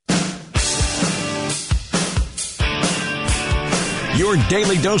Your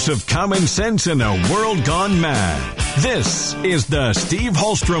daily dose of common sense in a world gone mad. This is the Steve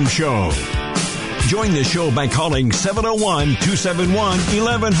Hallstrom Show. Join the show by calling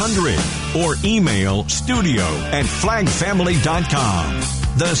 701-271-1100 or email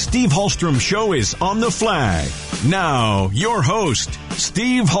studio@flagfamily.com. The Steve Hallstrom Show is on the flag. Now, your host,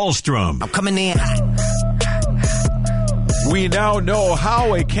 Steve Hallstrom. I'm coming in. We now know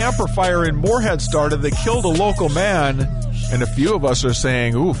how a camper fire in Moorhead started that killed a local man, and a few of us are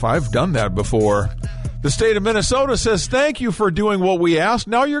saying, oof, I've done that before. The state of Minnesota says, thank you for doing what we asked.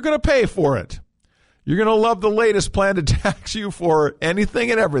 Now you're going to pay for it. You're going to love the latest plan to tax you for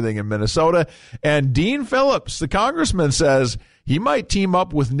anything and everything in Minnesota. And Dean Phillips, the congressman, says he might team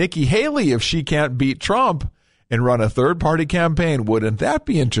up with Nikki Haley if she can't beat Trump and run a third-party campaign. Wouldn't that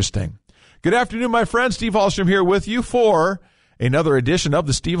be interesting? Good afternoon, my friend. Steve Hallstrom here with you for another edition of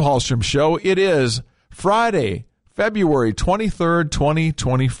the Steve Hallstrom Show. It is Friday, February 23rd,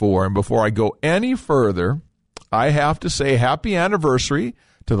 2024. And before I go any further, I have to say happy anniversary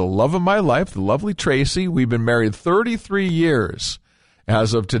to the love of my life, the lovely Tracy. We've been married 33 years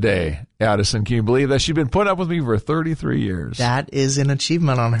as of today. Addison, can you believe that? She's been putting up with me for 33 years. That is an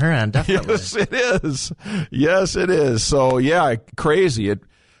achievement on her end, definitely. Yes, it is. Yes, it is. So, yeah, crazy.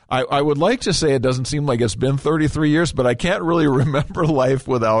 I would like to say it doesn't seem like it's been 33 years, but I can't really remember life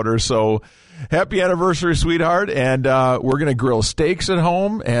without her. So happy anniversary, sweetheart. And we're going to grill steaks at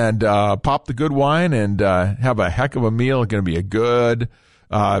home and pop the good wine and have a heck of a meal. It's going to be a good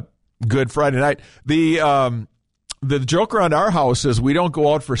Friday night. The joke around our house is we don't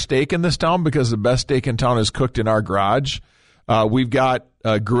go out for steak in this town because the best steak in town is cooked in our garage. We've got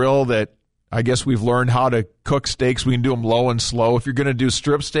a grill that I guess we've learned how to cook steaks. We can do them low and slow. If you're going to do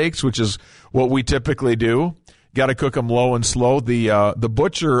strip steaks, which is what we typically do, got to cook them low and slow. The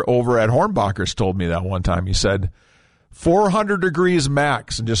butcher over at Hornbacher's told me that one time. He said 400 degrees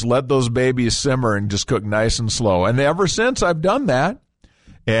max and just let those babies simmer and just cook nice and slow. And ever since I've done that,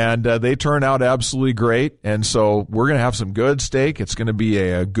 and they turn out absolutely great. And so we're going to have some good steak. It's going to be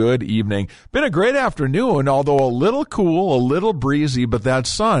a good evening. Been a great afternoon, although a little cool, a little breezy, but that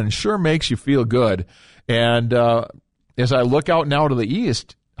sun sure makes you feel good. And as I look out now to the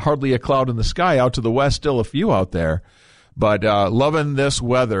east, hardly a cloud in the sky. Out to the west, still a few out there. But loving this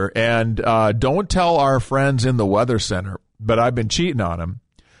weather. And don't tell our friends in the Weather Center, but I've been cheating on them.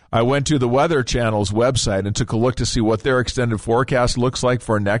 I went to the Weather Channel's website and took a look to see what their extended forecast looks like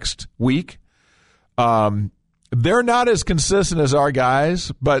for next week. They're not as consistent as our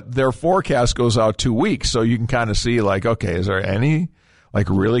guys, but their forecast goes out 2 weeks. So you can kind of see, like, okay, is there any, like,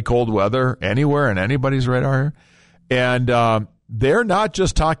 really cold weather anywhere in anybody's radar here? And they're not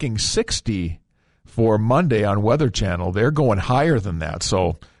just talking 60 for Monday on Weather Channel. They're going higher than that.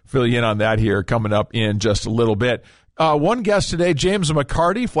 So fill you in on that here coming up in just a little bit. One guest today, James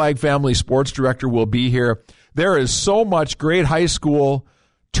McCarty, Flag Family Sports Director, will be here. There is so much great high school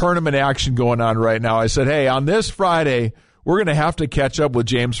tournament action going on right now. I said, hey, on this Friday, we're going to have to catch up with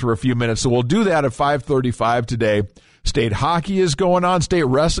James for a few minutes. So we'll do that at 5:35 today. State hockey is going on. State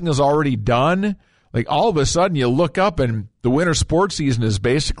wrestling is already done. Like all of a sudden you look up and the winter sports season is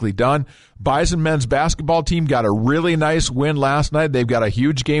basically done. Bison men's basketball team got a really nice win last night. They've got a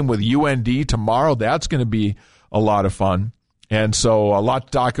huge game with UND tomorrow. That's going to be a lot of fun. And so a lot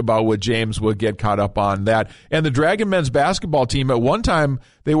to talk about with James. We'll get caught up on that. And the Dragon men's basketball team, at one time,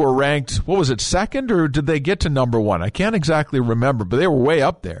 they were ranked, what was it, second, or did they get to number one? I can't exactly remember, but they were way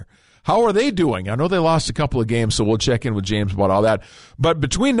up there. How are they doing? I know they lost a couple of games, so we'll check in with James about all that. But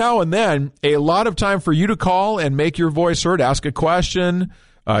between now and then, a lot of time for you to call and make your voice heard, ask a question,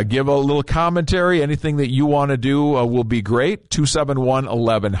 give a little commentary. Anything that you want to do will be great.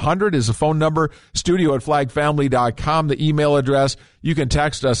 271-1100 is the phone number. Studio@flagfamily.com, the email address. You can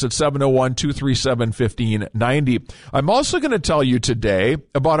text us at 701-237-1590. I'm also going to tell you today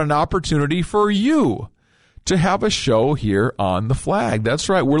about an opportunity for you to have a show here on the Flag. That's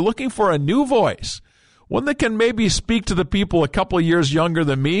right. We're looking for a new voice, one that can maybe speak to the people a couple of years younger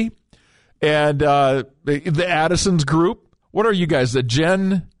than me and the Addison's group. What are you guys, the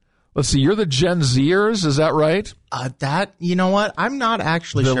Gen? Let's see, you're the Gen Zers, is that right? You know what? I'm not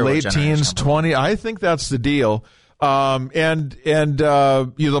actually sure. The late teens, 20. I think that's the deal. And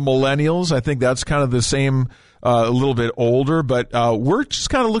the millennials. I think that's kind of the same. A little bit older, but we're just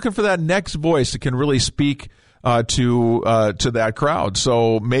kind of looking for that next voice that can really speak to that crowd.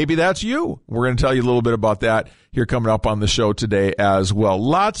 So maybe that's you. We're going to tell you a little bit about that here coming up on the show today as well.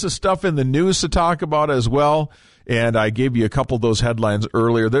 Lots of stuff in the news to talk about as well. and I gave you a couple of those headlines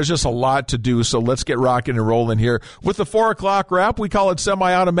earlier. There's just a lot to do, so let's get rocking and rolling here. With the 4 o'clock wrap, we call it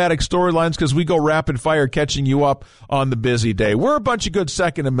semi-automatic storylines because we go rapid fire catching you up on the busy day. We're a bunch of good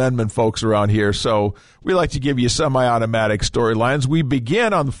Second Amendment folks around here, so we like to give you semi-automatic storylines. We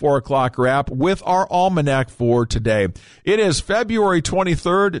begin on the 4 o'clock wrap with our almanac for today. It is February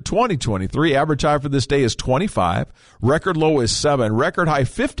 23rd, 2023. Average high for this day is 25. Record low is 7. Record high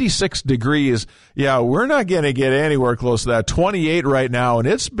 56 degrees. Yeah, we're not going to get anywhere close to that. 28 right now, and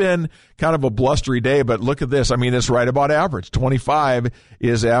it's been kind of a blustery day, but look at this. I mean, it's right about average. 25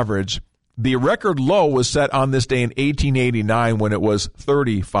 is average. The record low was set on this day in 1889 when it was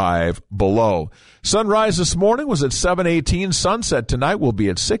 35 below. Sunrise this morning was at 7:18. Sunset tonight will be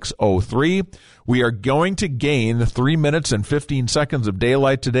at 6:03. We are going to gain 3 minutes and 15 seconds of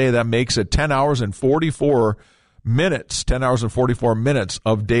daylight today. That makes it 10 hours and 44 minutes, 10 hours and 44 minutes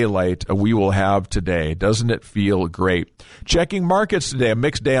of daylight we will have today. Doesn't it feel great? Checking markets today, a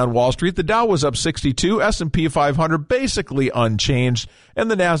mixed day on Wall Street. The Dow was up 62, S&P 500 basically unchanged, and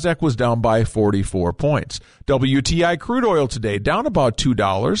the NASDAQ was down by 44 points. WTI crude oil today down about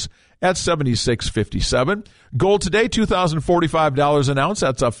 $2 at $76.57. Gold today, $2,045 an ounce.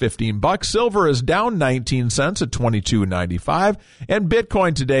 That's up $15. Silver is down 19 cents at $22.95. And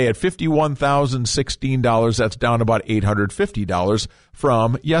Bitcoin today at $51,016. That's down about $850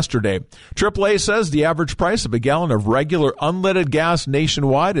 from yesterday. AAA says the average price of a gallon of regular unleaded gas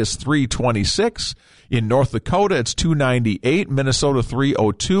nationwide is $3.26. In North Dakota, it's $2.98. Minnesota,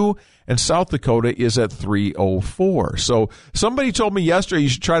 $3.02. And South Dakota is at $3.04. So somebody told me yesterday you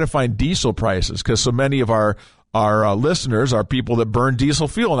should try to find diesel prices because so many of our listeners are people that burn diesel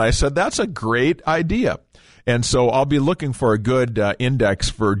fuel. And I said, that's a great idea. And so I'll be looking for a good index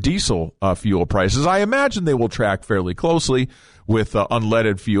for diesel fuel prices. I imagine they will track fairly closely with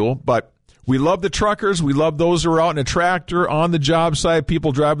unleaded fuel, but we love the truckers. We love those who are out in a tractor on the job site,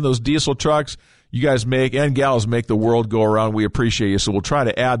 people driving those diesel trucks. You guys make, and gals make the world go around. We appreciate you. So we'll try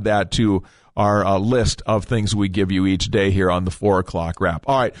to add that to our list of things we give you each day here on the 4 o'clock wrap.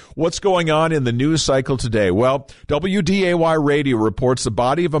 All right, what's going on in the news cycle today? Well, WDAY Radio reports the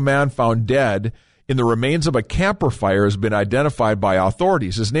body of a man found dead in the remains of a camper fire has been identified by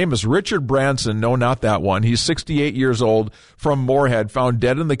authorities. His name is Richard Branson. No, not that one. He's 68 years old from Moorhead, found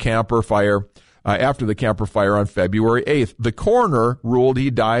dead in the camper fire. After the camper fire on February 8th. The coroner ruled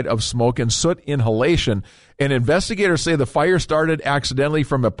he died of smoke and soot inhalation, and investigators say the fire started accidentally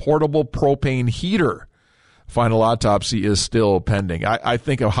from a portable propane heater. Final autopsy is still pending. I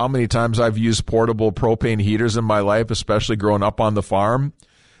think of how many times I've used portable propane heaters in my life, especially growing up on the farm.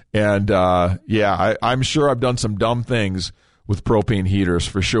 And, I'm sure I've done some dumb things with propane heaters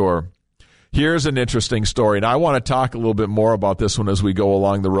for sure. Here's an interesting story, and I want to talk a little bit more about this one as we go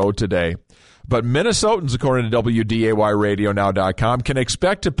along the road today. But Minnesotans, according to WDAYRadioNow.com, can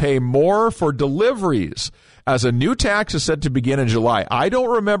expect to pay more for deliveries as a new tax is set to begin in July. I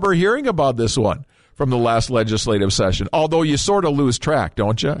don't remember hearing about this one from the last legislative session, although you sort of lose track,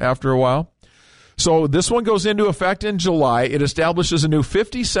 don't you, after a while? So this one goes into effect in July. It establishes a new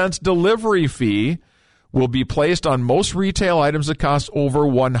 50 cents delivery fee will be placed on most retail items that cost over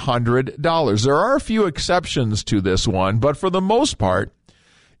 $100. There are a few exceptions to this one, but for the most part,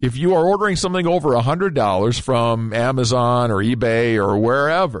 if you are ordering something over $100 from Amazon or eBay or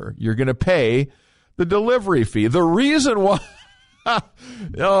wherever, you're going to pay the delivery fee. The reason why,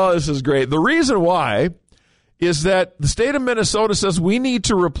 this is great. The reason why is that the state of Minnesota says we need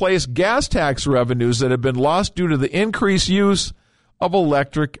to replace gas tax revenues that have been lost due to the increased use of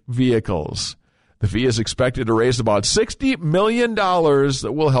electric vehicles. The fee is expected to raise about $60 million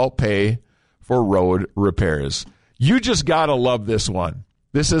that will help pay for road repairs. You just got to love this one.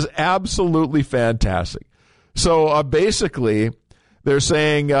 This is absolutely fantastic. So basically, they're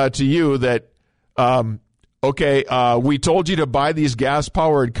saying to you that, we told you to buy these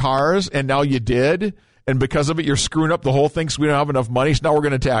gas-powered cars, and now you did, and because of it, you're screwing up the whole thing, so we don't have enough money, so now we're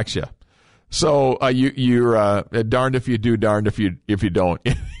going to tax you. So you're darned if you do, darned if you don't,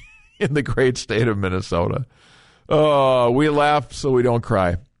 in the great state of Minnesota. We laugh so we don't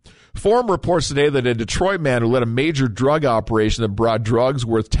cry. Forum reports today that a Detroit man who led a major drug operation that brought drugs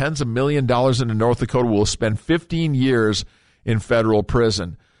worth tens of millions of dollars into North Dakota will spend 15 years in federal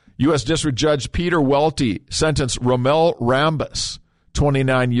prison. U.S. District Judge Peter Welty sentenced Rommel Rambus,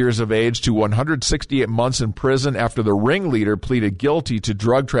 29 years of age, to 168 months in prison after the ringleader pleaded guilty to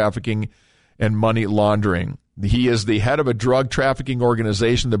drug trafficking and money laundering. He is the head of a drug trafficking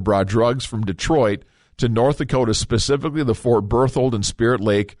organization that brought drugs from Detroit to North Dakota, specifically the Fort Berthold and Spirit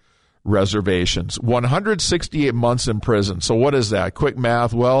Lake reservations. 168 months in prison. So what is that? Quick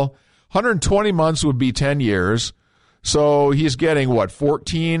math. Well, 120 months would be 10 years. So he's getting,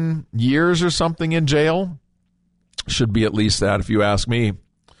 14 years or something in jail? Should be at least that, if you ask me.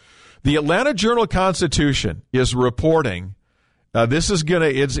 The Atlanta Journal-Constitution is reporting,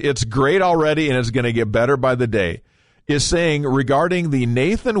 it's great already and it's going to get better by the day, is saying regarding the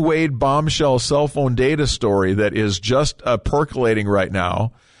Nathan Wade bombshell cell phone data story that is just percolating right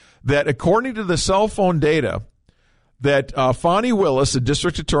now, that according to the cell phone data, that Fani Willis, the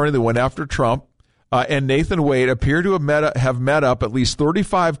district attorney that went after Trump, and Nathan Wade appear to have met up at least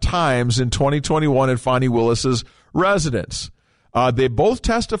 35 times in 2021 at Fani Willis's residence. They both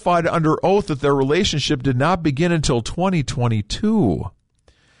testified under oath that their relationship did not begin until 2022.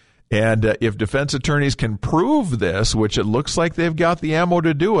 And if defense attorneys can prove this, which it looks like they've got the ammo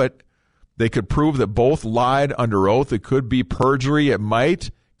to do it, they could prove that both lied under oath. It could be perjury. It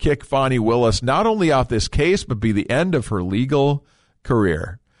might kick Fani Willis not only off this case, but be the end of her legal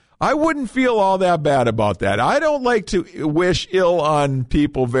career. I wouldn't feel all that bad about that. I don't like to wish ill on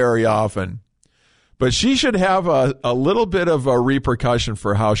people very often. But she should have a little bit of a repercussion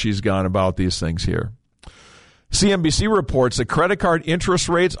for how she's gone about these things here. CNBC reports that credit card interest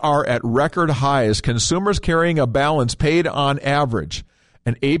rates are at record highs. Consumers carrying a balance paid on average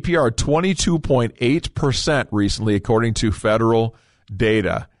an APR 22.8% recently, according to federal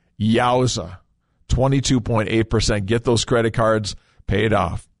data. Yowza. 22.8%. Get those credit cards paid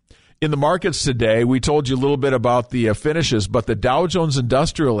off. In the markets today, we told you a little bit about the finishes, but the Dow Jones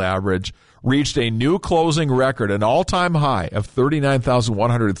Industrial Average reached a new closing record, an all-time high of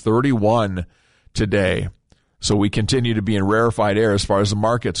 39,131 today. So we continue to be in rarefied air as far as the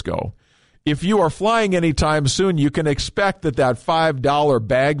markets go. If you are flying anytime soon, you can expect that $5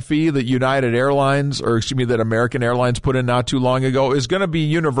 bag fee that that American Airlines put in not too long ago is going to be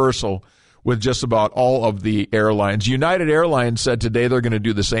universal with just about all of the airlines. United Airlines said today they're going to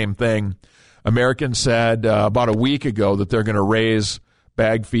do the same thing. American said about a week ago that they're going to raise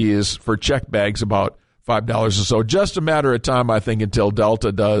bag fees for checked bags about $5 or so. Just a matter of time, I think, until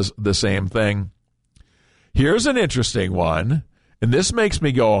Delta does the same thing. Here's an interesting one, and this makes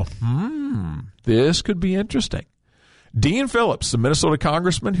me go, this could be interesting. Dean Phillips, the Minnesota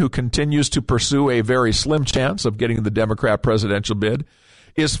congressman who continues to pursue a very slim chance of getting the Democrat presidential bid,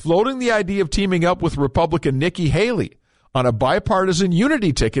 is floating the idea of teaming up with Republican Nikki Haley on a bipartisan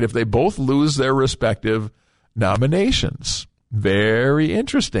unity ticket if they both lose their respective nominations. Very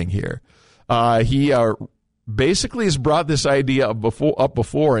interesting here. He basically has brought this idea up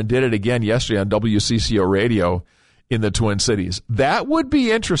before and did it again yesterday on WCCO radio in the Twin Cities. That would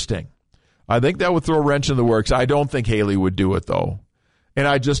be interesting. I think that would throw a wrench in the works. I don't think Haley would do it, though. And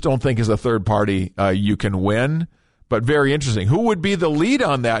I just don't think as a third party you can win. But very interesting. Who would be the lead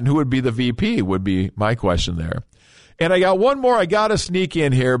on that and who would be the VP would be my question there. And I got one more I got to sneak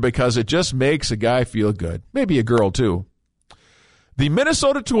in here because it just makes a guy feel good. Maybe a girl, too. The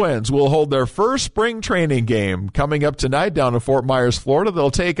Minnesota Twins will hold their first spring training game coming up tonight down in Fort Myers, Florida.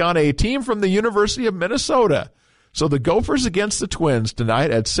 They'll take on a team from the University of Minnesota. So the Gophers against the Twins tonight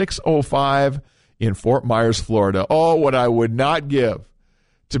at 6:05 in Fort Myers, Florida. Oh, what I would not give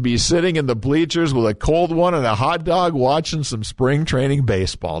to be sitting in the bleachers with a cold one and a hot dog watching some spring training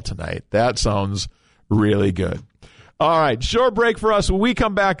baseball tonight. That sounds really good. All right, short break for us. When we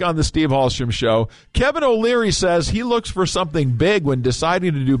come back on the Steve Hallstrom Show, Kevin O'Leary says he looks for something big when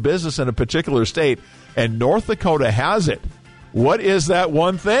deciding to do business in a particular state, and North Dakota has it. What is that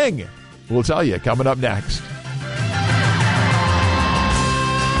one thing? We'll tell you coming up next.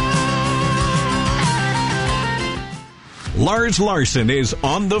 Lars Larson is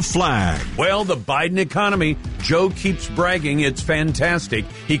on the flag. Well, the Biden economy, Joe keeps bragging it's fantastic.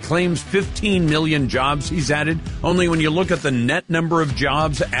 He claims 15 million jobs he's added. Only when you look at the net number of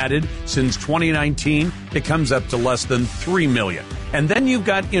jobs added since 2019, it comes up to less than 3 million. And then you've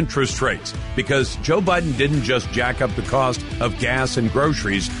got interest rates, because Joe Biden didn't just jack up the cost of gas and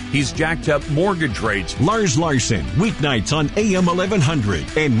groceries. He's jacked up mortgage rates. Lars Larson, weeknights on AM 1100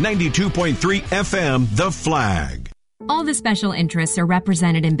 and 92.3 FM, The Flag. All the special interests are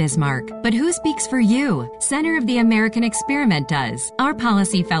represented in Bismarck, but who speaks for you? Center of the American Experiment does. Our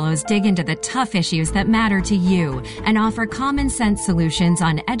policy fellows dig into the tough issues that matter to you and offer common sense solutions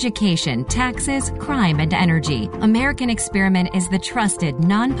on education, taxes, crime, and energy. American Experiment is the trusted,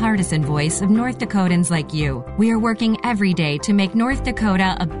 nonpartisan voice of North Dakotans like you. We are working every day to make North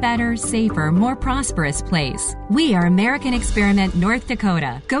Dakota a better, safer, more prosperous place. We are American Experiment North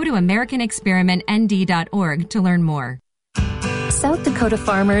Dakota. Go to AmericanExperimentND.org to learn more. South Dakota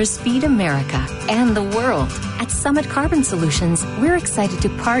farmers feed America and the world. At Summit Carbon Solutions, we're excited to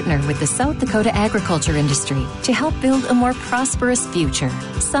partner with the South Dakota agriculture industry to help build a more prosperous future.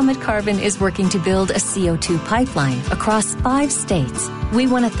 Summit Carbon is working to build a CO2 pipeline across 5 states. We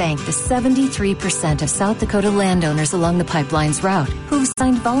want to thank the 73% of South Dakota landowners along the pipeline's route who've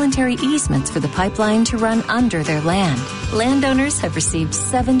signed voluntary easements for the pipeline to run under their land. Landowners have received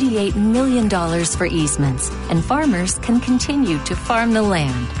 $78 million for easements, and farmers can continue to farm the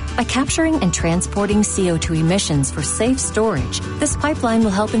land. By capturing and transporting CO2 emissions for safe storage, this pipeline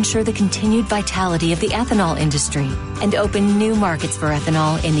will help ensure the continued vitality of the ethanol industry and open new markets for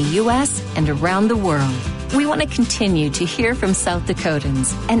ethanol in the U.S. and around the world. We want to continue to hear from South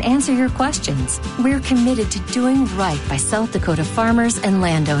Dakotans and answer your questions. We're committed to doing right by South Dakota farmers and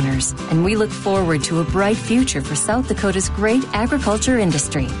landowners, and we look forward to a bright future for South Dakota's great agriculture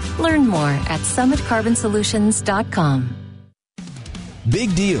industry. Learn more at summitcarbonsolutions.com.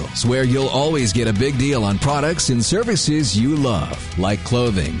 Big Deals, where you'll always get a big deal on products and services you love, like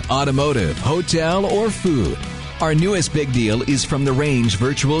clothing, automotive, hotel, or food. Our newest big deal is from The Range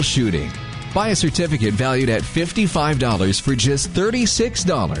Virtual Shooting. Buy a certificate valued at $55 for just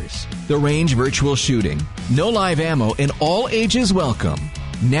 $36. The Range Virtual Shooting. No live ammo and all ages welcome.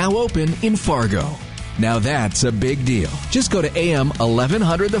 Now open in Fargo. Now that's a big deal. Just go to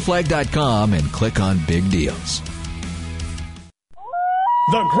am1100theflag.com and click on Big Deals.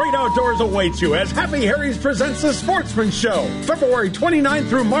 The great outdoors awaits you as Happy Harry's presents the Sportsman Show, February 29th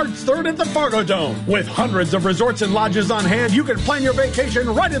through March 3rd at the Fargo Dome. With hundreds of resorts and lodges on hand, you can plan your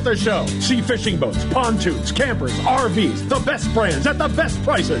vacation right at the show. See fishing boats, pontoons, campers, RVs, the best brands at the best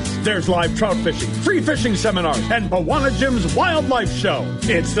prices. There's live trout fishing, free fishing seminars, and Bawana Jim's Wildlife Show.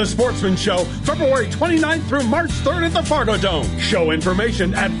 It's the Sportsman Show, February 29th through March 3rd at the Fargo Dome. Show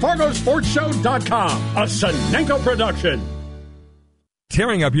information at fargosportshow.com. A Sonenko production.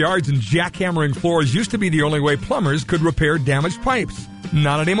 Tearing up yards and jackhammering floors used to be the only way plumbers could repair damaged pipes.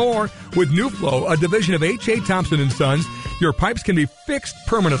 Not anymore. With New Flow, a division of H.A. Thompson & Sons, your pipes can be fixed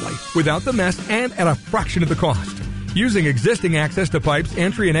permanently without the mess and at a fraction of the cost. Using existing access to pipes,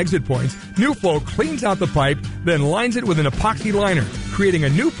 entry and exit points, New Flow cleans out the pipe, then lines it with an epoxy liner, creating a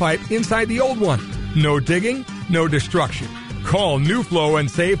new pipe inside the old one. No digging, no destruction. Call New Flow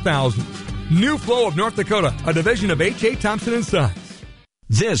and save thousands. New Flow of North Dakota, a division of H.A. Thompson & Sons.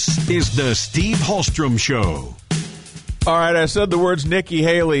 This is the Steve Hallstrom Show. All right, I said the words Nikki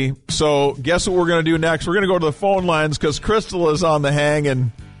Haley, so guess what we're going to do next? We're going to go to the phone lines because Crystal is on the hang,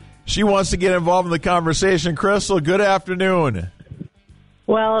 and she wants to get involved in the conversation. Crystal, good afternoon.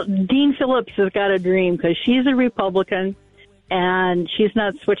 Well, Dean Phillips has got a dream because she's a Republican, and she's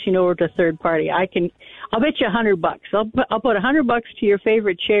not switching over to third party. I'll bet you $100. I'll put $100 to your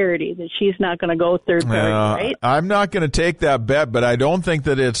favorite charity that she's not going to go third party, right? I'm not going to take that bet, but I don't think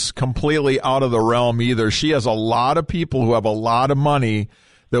that it's completely out of the realm either. She has a lot of people who have a lot of money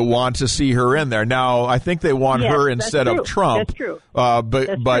that want to see her in there. Now, I think they want her instead of Trump. That's true.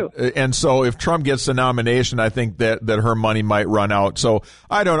 And so if Trump gets the nomination, I think that her money might run out. So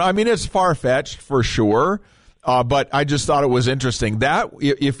I don't know. I mean, it's far-fetched for sure. But I just thought it was interesting that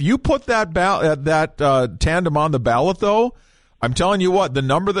if you put that tandem on the ballot, though, I'm telling you what, the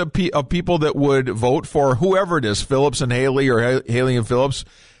number of people that would vote for whoever it is, Phillips and Haley or Haley and Phillips,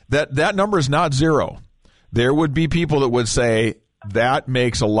 that number is not zero. There would be people that would say that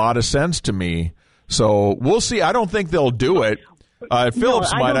makes a lot of sense to me. So we'll see. I don't think they'll do it.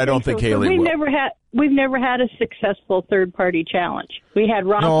 Phillips might. I don't think Haley will. We've never had a successful third party challenge. We had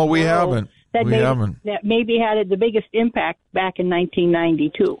Ross. No, we haven't. That maybe had the biggest impact back in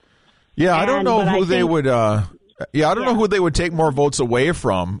 1992. Yeah, I don't know who they would. I don't know who they would take more votes away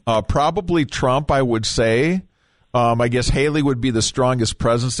from. Probably Trump, I would say. I guess Haley would be the strongest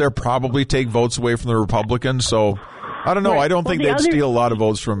presence there. Probably take votes away from the Republicans. So I don't know. I don't think they'd steal a lot of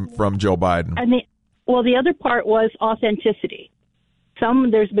votes from Joe Biden. The other part was authenticity.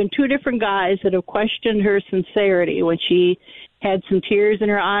 There's been two different guys that have questioned her sincerity when she had some tears in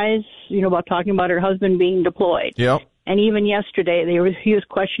her eyes, about talking about her husband being deployed. Yep. And even yesterday, he was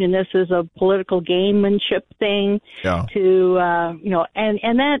questioning this as a political gamemanship thing. Yeah.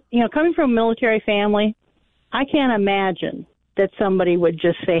 And that, coming from a military family, I can't imagine that somebody would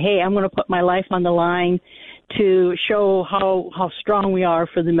just say, hey, I'm going to put my life on the line to show how strong we are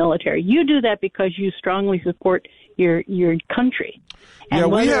for the military. You do that because you strongly support your country.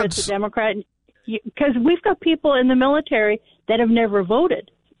 And whether it's a Democrat, because we've got people in the military that have never voted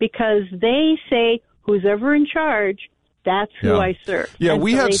because they say who's ever in charge, that's who I serve. Yeah,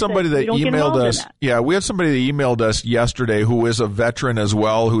 we had somebody that emailed us. Yeah, we had somebody that emailed us yesterday who is a veteran as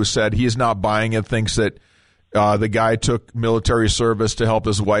well, who said he's not buying it, thinks that The guy took military service to help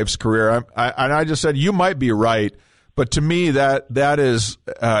his wife's career. I just said, you might be right. But to me, that is,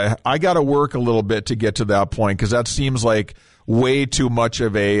 I got to work a little bit to get to that point, because that seems like way too much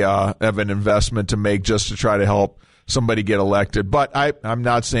of an investment to make just to try to help somebody get elected. But I'm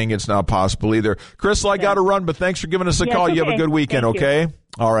not saying it's not possible either. Crystal, I got to run, but thanks for giving us a call. Okay. You have a good weekend, okay?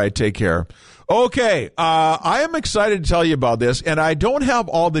 All right, take care. Okay, I am excited to tell you about this, and I don't have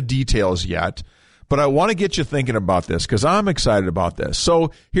all the details yet, but I want to get you thinking about this because I'm excited about this.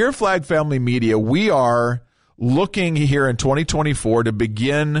 So here at Flag Family Media, we are looking here in 2024 to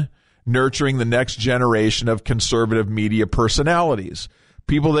begin nurturing the next generation of conservative media personalities,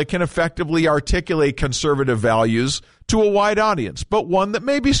 people that can effectively articulate conservative values to a wide audience, but one that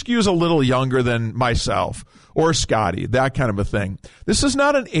maybe skews a little younger than myself or Scotty, that kind of a thing. This is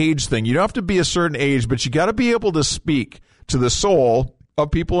not an age thing. You don't have to be a certain age, but you got to be able to speak to the soul of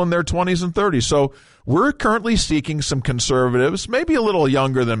people in their 20s and 30s. So we're currently seeking some conservatives, maybe a little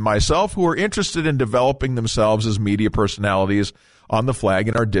younger than myself, who are interested in developing themselves as media personalities on the Flag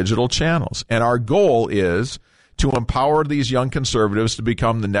and our digital channels. And our goal is to empower these young conservatives to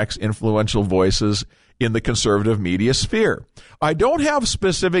become the next influential voices in the conservative media sphere. I don't have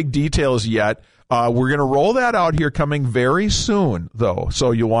specific details yet. We're going to roll that out here coming very soon, though,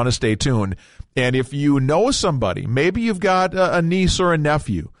 so you'll want to stay tuned. And if you know somebody, maybe you've got a niece or a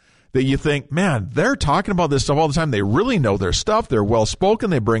nephew that you think, man, they're talking about this stuff all the time. They really know their stuff. They're well-spoken.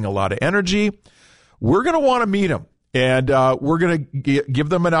 They bring a lot of energy. We're going to want to meet them. And we're going to give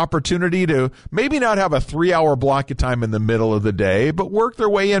them an opportunity to maybe not have a 3-hour block of time in the middle of the day, but work their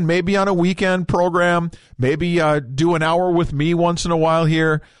way in maybe on a weekend program, maybe do an hour with me once in a while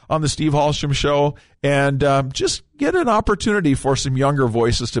here on the Steve Hallstrom Show, and just get an opportunity for some younger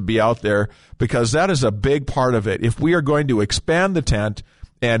voices to be out there, because that is a big part of it. If we are going to expand the tent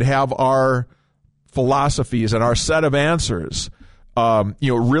and have our philosophies and our set of answers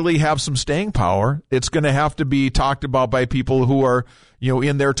really have some staying power, it's going to have to be talked about by people who are,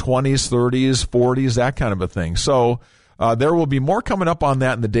 in their 20s, 30s, 40s, that kind of a thing. So there will be more coming up on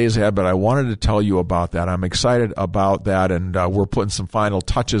that in the days ahead, but I wanted to tell you about that. I'm excited about that, and we're putting some final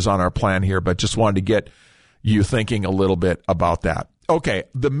touches on our plan here, but just wanted to get you thinking a little bit about that. Okay,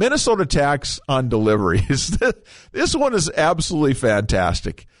 the Minnesota tax on deliveries. This one is absolutely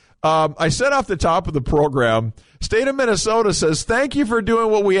fantastic. I said off the top of the program, State of Minnesota says, thank you for doing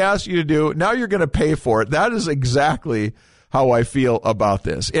what we asked you to do. Now you're going to pay for it. That is exactly how I feel about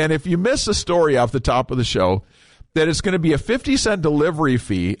this. And if you miss the story off the top of the show, that it's going to be a 50-cent delivery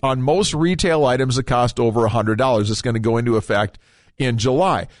fee on most retail items that cost over $100. It's going to go into effect in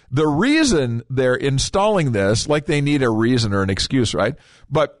July. The reason they're installing this, like they need a reason or an excuse, right?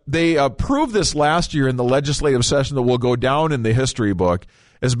 But they approved this last year in the legislative session that will go down in the history book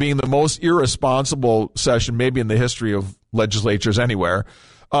as being the most irresponsible session maybe in the history of legislatures anywhere.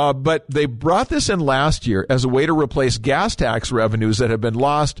 But they brought this in last year as a way to replace gas tax revenues that have been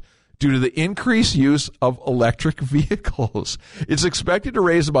lost due to the increased use of electric vehicles. It's expected to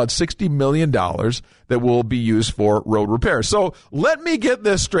raise about $60 million that will be used for road repairs. So let me get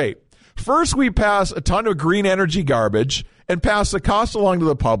this straight. First, we pass a ton of green energy garbage and pass the cost along to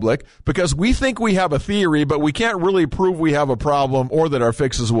the public because we think we have a theory, but we can't really prove we have a problem or that our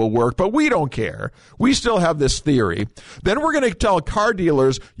fixes will work, but we don't care. We still have this theory. Then we're going to tell car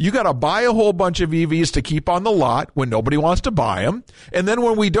dealers, you got to buy a whole bunch of EVs to keep on the lot when nobody wants to buy them. And then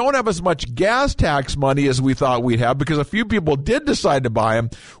when we don't have as much gas tax money as we thought we'd have, because a few people did decide to buy them,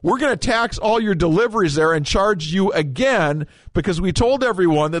 we're going to tax all your deliveries there and charge you again because we told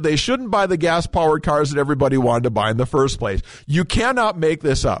everyone that they shouldn't buy the gas-powered cars that everybody wanted to buy in the first place. You cannot make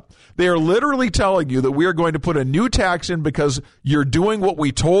this up. They are literally telling you that we are going to put a new tax in because you're doing what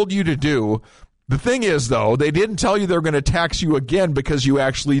we told you to do. The thing is, though, they didn't tell you they're going to tax you again because you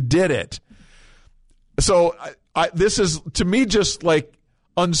actually did it. So this is, to me, just like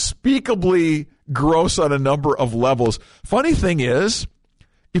unspeakably gross on a number of levels. Funny thing is,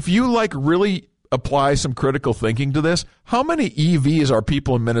 if you really apply some critical thinking to this, how many EVs are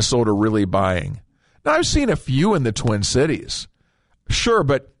people in Minnesota really buying? Now, I've seen a few in the Twin Cities. Sure,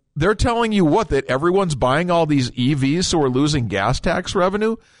 but they're telling you that everyone's buying all these EVs, so we're losing gas tax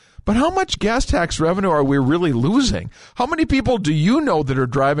revenue? But how much gas tax revenue are we really losing? How many people do you know that are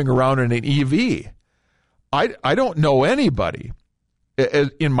driving around in an EV? I don't know anybody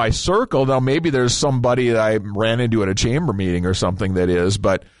in my circle. Now, maybe there's somebody that I ran into at a chamber meeting or something that is,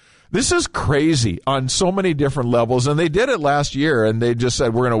 but this is crazy on so many different levels, and they did it last year, and they just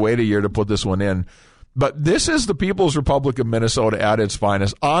said, we're going to wait a year to put this one in. But this is the People's Republic of Minnesota at its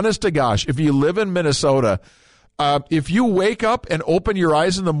finest. Honest to gosh, if you live in Minnesota, If you wake up and open your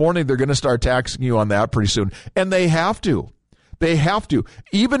eyes in the morning, they're going to start taxing you on that pretty soon. And they have to. They have to.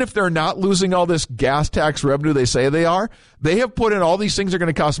 Even if they're not losing all this gas tax revenue they say they are, they have put in all these things are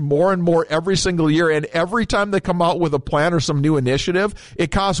going to cost more and more every single year. And every time they come out with a plan or some new initiative, it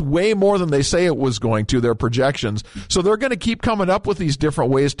costs way more than they say it was going to, their projections. So they're going to keep coming up with these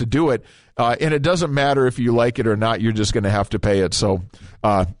different ways to do it. And it doesn't matter if you like it or not. You're just going to have to pay it. So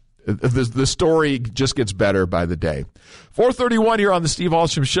the story just gets better by the day. 4:31 here on the Steve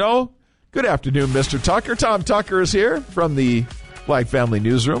Hallstrom Show. Good afternoon, Mr. Tucker. Tom Tucker is here from the Black Family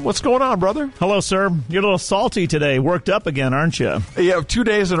Newsroom. What's going on, brother? Hello, sir. You're a little salty today. Worked up again, aren't you? Yeah, 2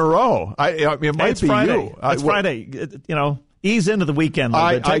 days in a row. It might be Friday. you. It's Friday. Ease into the weekend a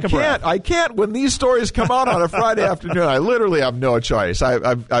little bit. Take a breath. I can't. When these stories come out on a Friday afternoon, I literally have no choice.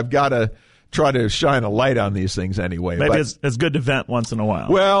 I've got to try to shine a light on these things anyway. Maybe it's good to vent once in a while.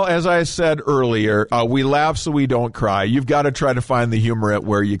 Well, as I said earlier, we laugh so we don't cry. You've got to try to find the humor at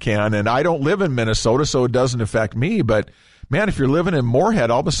where you can. And I don't live in Minnesota, so it doesn't affect me. But, man, if you're living in Moorhead,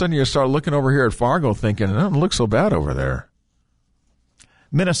 all of a sudden you start looking over here at Fargo thinking, it doesn't look so bad over there.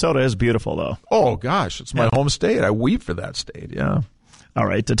 Minnesota is beautiful, though. Oh, gosh. It's my home state. I weep for that state, yeah. All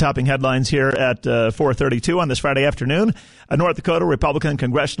right, the topping headlines here at 4:32 on this Friday afternoon. A North Dakota Republican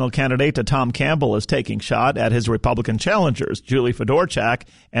congressional candidate, Tom Campbell, is taking shot at his Republican challengers, Julie Fedorchak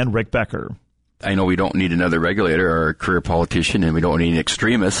and Rick Becker. I know we don't need another regulator or a career politician, and we don't need an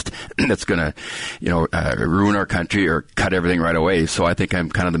extremist that's going to, ruin our country or cut everything right away. So I think I'm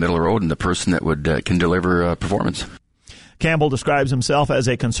kind of the middle of the road and the person that can deliver performance. Campbell describes himself as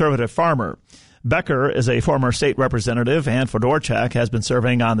a conservative farmer. Becker is a former state representative, and Fedorchak has been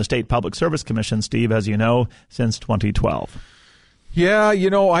serving on the State Public Service Commission, Steve, as you know, since 2012. Yeah,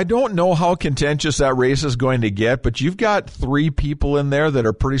 I don't know how contentious that race is going to get, but you've got 3 people in there that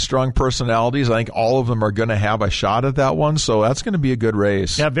are pretty strong personalities. I think all of them are going to have a shot at that one, so that's going to be a good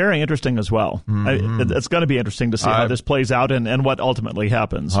race. Yeah, very interesting as well. Mm-hmm. It's going to be interesting to see how this plays out and what ultimately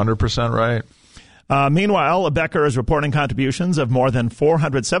happens. 100% right. Meanwhile, Becker is reporting contributions of more than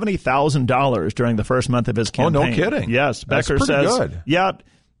 $470,000 during the first month of his campaign. Oh, no kidding. Yes. Becker That's pretty says, good. Yeah,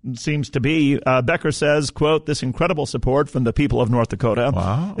 seems to be. Becker says, quote, "This incredible support from the people of North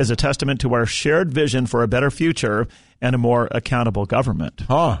Dakota is a testament to our shared vision for a better future and a more accountable government."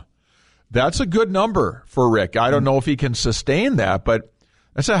 That's a good number for Rick. I don't know if he can sustain that, but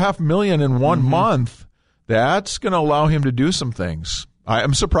that's $500,000 in 1 month. That's going to allow him to do some things.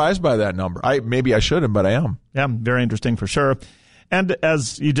 I'm surprised by that number. Maybe I shouldn't, but I am. Yeah, very interesting for sure. And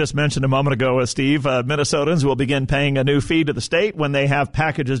as you just mentioned a moment ago, Steve, Minnesotans will begin paying a new fee to the state when they have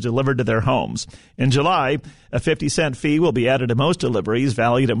packages delivered to their homes. In July, a 50-cent fee will be added to most deliveries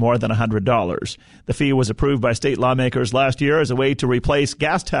valued at more than $100. The fee was approved by state lawmakers last year as a way to replace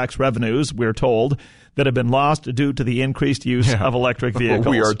gas tax revenues, we're told, that have been lost due to the increased use of electric vehicles.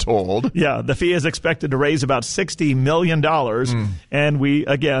 We are told. Yeah, the fee is expected to raise about $60 million, and we,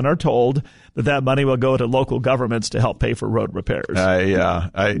 again, are told that money will go to local governments to help pay for road repairs.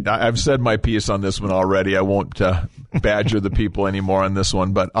 I've said my piece on this one already. I won't badger the people anymore on this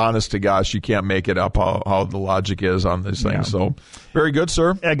one, but honest to gosh, you can't make it up how the logic is on these things. Yeah. So very good,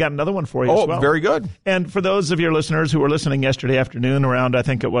 sir. I got another one for you as well. Oh, very good. And for those of your listeners who were listening yesterday afternoon around, I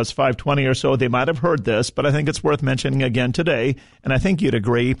think it was 5:20 or so, they might have heard this, but I think it's worth mentioning again today, and I think you'd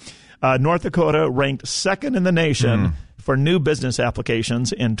agree. North Dakota ranked second in the nation for new business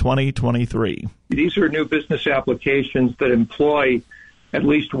applications in 2023. These are new business applications that employ at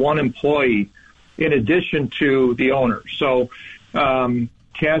least one employee in addition to the owner. So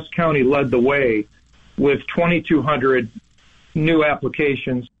Cass County led the way with 2,200 new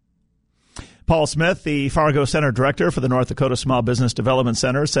applications. Paul Smith, the Fargo Center Director for the North Dakota Small Business Development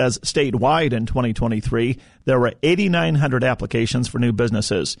Center, says statewide in 2023 there were 8,900 applications for new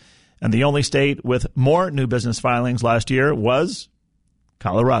businesses. And the only state with more new business filings last year was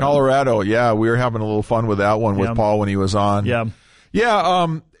Colorado. Colorado, yeah. We were having a little fun with that one with Paul when he was on. Yeah.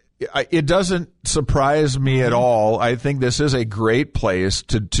 It doesn't surprise me at all. I think this is a great place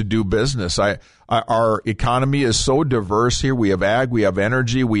to do business. Our economy is so diverse here. We have ag, we have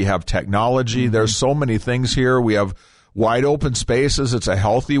energy, we have technology. There's so many things here. We have wide open spaces. It's a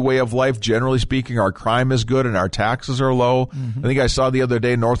healthy way of life. Generally speaking, our crime is good and our taxes are low. I think I saw the other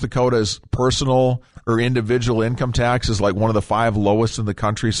day North Dakota's personal or individual income tax is like one of the 5 lowest in the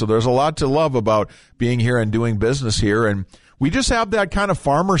country. So there's a lot to love about being here and doing business here. And we just have that kind of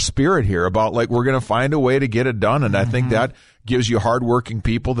farmer spirit here about like we're going to find a way to get it done. And I think that gives you hardworking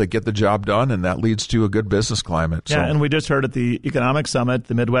people that get the job done, and that leads to a good business climate. Yeah, and we just heard at the Economic Summit,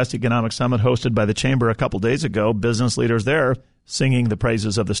 the Midwest Economic Summit hosted by the Chamber a couple days ago, business leaders there singing the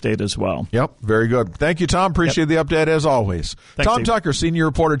praises of the state as well. Yep, very good. Thank you, Tom. Appreciate the update as always. Thanks, Tom Steve. Tucker, senior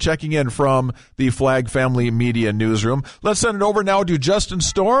reporter, checking in from the Flag Family Media Newsroom. Let's send it over now to Justin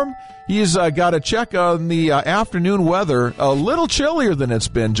Storm. He's got a check on the afternoon weather. A little chillier than it's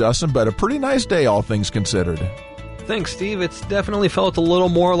been, Justin, but a pretty nice day, all things considered. Thanks, Steve. It's definitely felt a little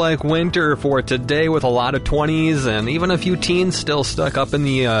more like winter for today with a lot of 20s and even a few teens still stuck up in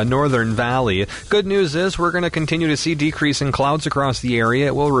the northern valley. Good news is we're going to continue to see decreasing clouds across the area.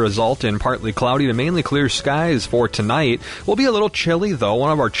 It will result in partly cloudy to mainly clear skies for tonight. Will be a little chilly, though.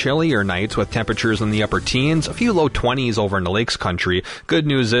 One of our chillier nights with temperatures in the upper teens, a few low 20s over in the Lakes country. Good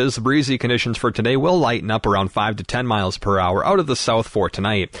news is the breezy conditions for today will lighten up around 5 to 10 miles per hour out of the south for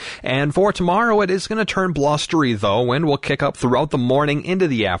tonight. And for tomorrow, it is going to turn blustery, though. Wind will kick up throughout the morning into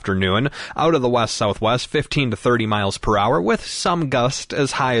the afternoon. Out of the west-southwest, 15 to 30 miles per hour, with some gusts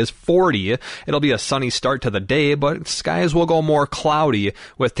as high as 40. It'll be a sunny start to the day, but skies will go more cloudy,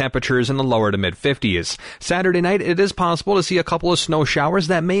 with temperatures in the lower to mid-50s. Saturday night, it is possible to see a couple of snow showers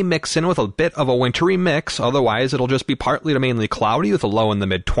that may mix in with a bit of a wintry mix. Otherwise, it'll just be partly to mainly cloudy, with a low in the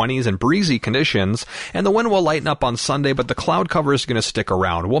mid-20s and breezy conditions. And the wind will lighten up on Sunday, but the cloud cover is going to stick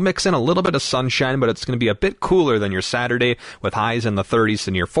around. We'll mix in a little bit of sunshine, but it's going to be a bit cooler than your Saturday, with highs in the 30s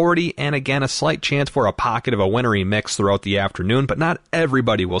to near 40, and again a slight chance for a pocket of a wintry mix throughout the afternoon, but not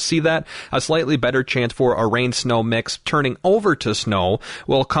everybody will see that. A slightly better chance for a rain-snow mix turning over to snow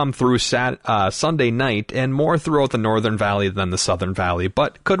will come through Sunday night, and more throughout the northern valley than the southern valley,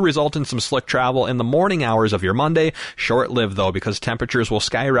 but could result in some slick travel in the morning hours of your Monday. Short-lived, though, because temperatures will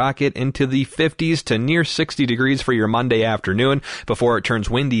skyrocket into the 50s to near 60 degrees for your Monday afternoon before it turns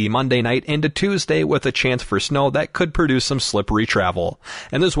windy Monday night into Tuesday with a chance for snow that could produce some slippery travel.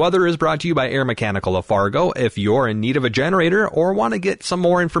 And this weather is brought to you by Air Mechanical of Fargo. If you're in need of a generator or want to get some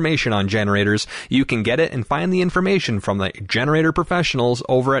more information on generators, you can get it and find the information from the generator professionals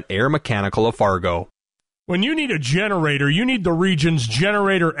over at Air Mechanical of Fargo. When you need a generator, you need the region's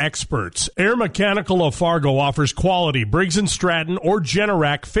generator experts. Air Mechanical of Fargo offers quality Briggs & Stratton or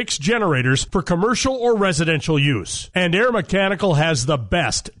Generac fixed generators for commercial or residential use. And Air Mechanical has the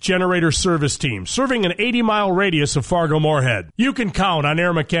best generator service team, serving an 80-mile radius of Fargo-Moorhead. You can count on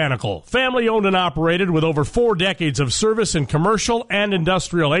Air Mechanical, family-owned and operated with over 4 decades of service in commercial and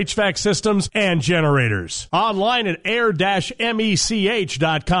industrial HVAC systems and generators. Online at air-mech.com.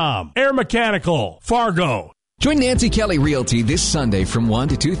 Air Mechanical, Fargo. Join Nancy Kelly Realty this Sunday from 1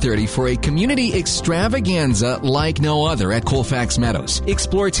 to 2:30 for a community extravaganza like no other at Colfax Meadows.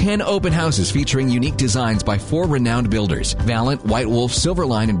 Explore 10 open houses featuring unique designs by 4 renowned builders: Valent, White Wolf,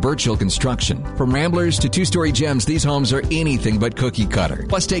 Silverline, and Birchill Construction. From Ramblers to 2-story gems, these homes are anything but cookie cutter.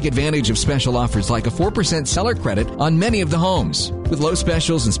 Plus, take advantage of special offers like a 4% seller credit on many of the homes. With low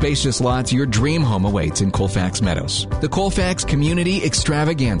specials and spacious lots, your dream home awaits in Colfax Meadows. The Colfax Community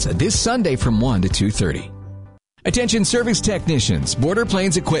Extravaganza this Sunday from 1 to 2:30. Attention service technicians. Border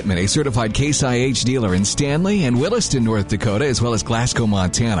Plains Equipment, a certified Case IH dealer in Stanley and Williston, North Dakota, as well as Glasgow,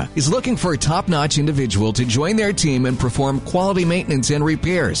 Montana, is looking for a top-notch individual to join their team and perform quality maintenance and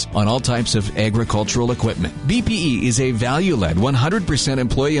repairs on all types of agricultural equipment. BPE is a value-led, 100%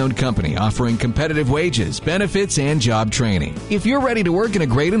 employee-owned company offering competitive wages, benefits, and job training. If you're ready to work in a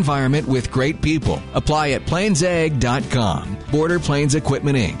great environment with great people, apply at plainsag.com. Border Plains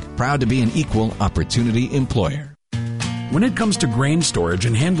Equipment, Inc., proud to be an equal opportunity employer. When it comes to grain storage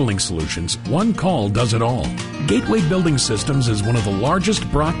and handling solutions, one call does it all. Gateway Building Systems is one of the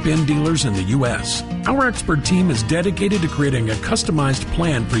largest Brock bin dealers in the U.S. Our expert team is dedicated to creating a customized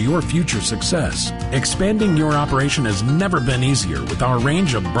plan for your future success. Expanding your operation has never been easier with our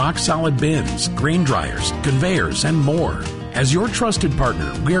range of Brock solid bins, grain dryers, conveyors, and more. As your trusted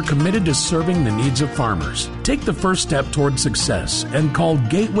partner, we are committed to serving the needs of farmers. Take the first step toward success and call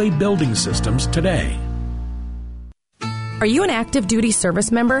Gateway Building Systems today. Are you an active duty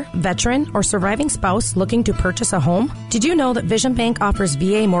service member, veteran, or surviving spouse looking to purchase a home? Did you know that Vision Bank offers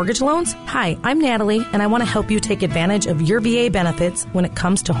VA mortgage loans? Hi, I'm Natalie, and I want to help you take advantage of your VA benefits when it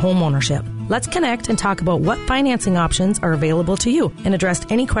comes to home ownership. Let's connect and talk about what financing options are available to you and address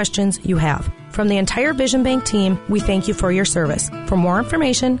any questions you have. From the entire Vision Bank team, we thank you for your service. For more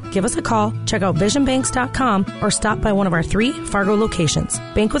information, give us a call, check out visionbanks.com, or stop by one of our 3 Fargo locations.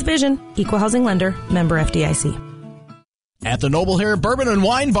 Bank with Vision, Equal Housing Lender, member FDIC. At the Noble Hair Bourbon and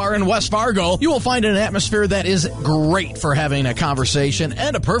Wine Bar in West Fargo, you will find an atmosphere that is great for having a conversation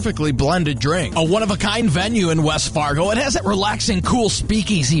and a perfectly blended drink. A one-of-a-kind venue in West Fargo. It has that relaxing, cool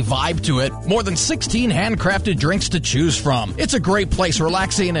speakeasy vibe to it. More than 16 handcrafted drinks to choose from. It's a great place,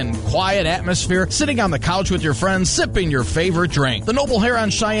 relaxing and quiet atmosphere, sitting on the couch with your friends, sipping your favorite drink. The Noble Hair on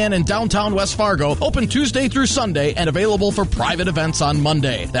Cheyenne in downtown West Fargo, open Tuesday through Sunday and available for private events on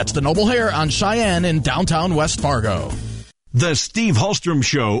Monday. That's the Noble Hair on Cheyenne in downtown West Fargo. The Steve Hallstrom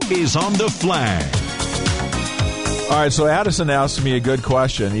Show is on the flag. All right, so Addison asked me a good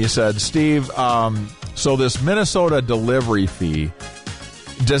question. He said, Steve, so this Minnesota delivery fee,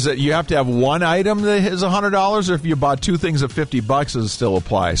 you have to have one item that is $100, or if you bought two things at $50, does it still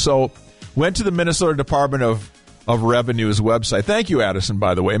apply? So went to the Minnesota Department of Revenue's website. Thank you, Addison,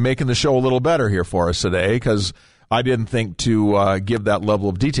 by the way, making the show a little better here for us today, because I didn't think to give that level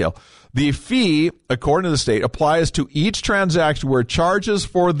of detail. The fee, according to the state, applies to each transaction where charges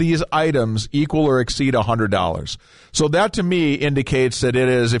for these items equal or exceed $100. So that to me indicates that it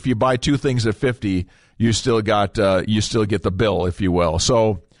is, if you buy two things at $50, you still get the bill, if you will.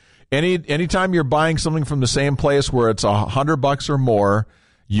 So anytime you're buying something from the same place where it's $100 or more,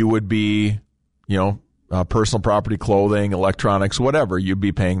 you would be, personal property, clothing, electronics, whatever, you'd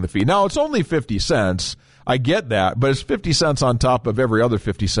be paying the fee. Now it's only 50 cents. I get that, but it's 50 cents on top of every other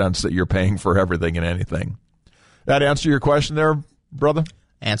 50 cents that you're paying for everything and anything. That answer your question there, brother?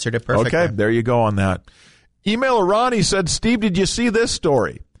 Answered it perfectly. Okay, there you go on that. Emailer Ronnie said, Steve, did you see this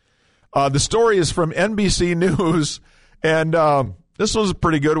story? The story is from NBC News, and this was a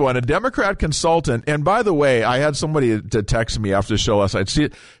pretty good one. A Democrat consultant, and by the way, I had somebody to text me after the show last night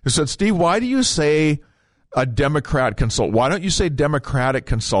who said, Steve, why do you say a Democrat consultant? Why don't you say Democratic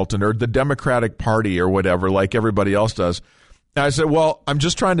consultant or the Democratic Party or whatever, like everybody else does? And I said, well, I'm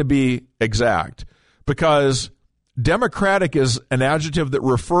just trying to be exact, because Democratic is an adjective that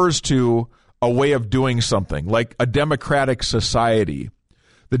refers to a way of doing something, like a democratic society.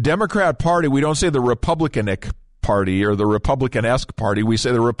 The Democrat Party, we don't say the Republicanic Party or the Republican-esque Party. We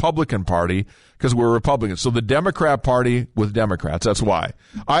say the Republican Party because we're Republicans. So the Democrat Party with Democrats. That's why.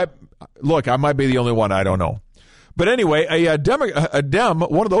 I might be the only one. I don't know. But anyway, a Dem,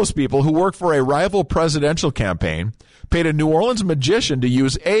 one of those people who worked for a rival presidential campaign, paid a New Orleans magician to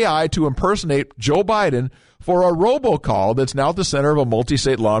use AI to impersonate Joe Biden for a robocall that's now at the center of a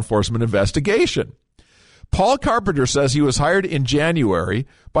multi-state law enforcement investigation. Paul Carpenter says he was hired in January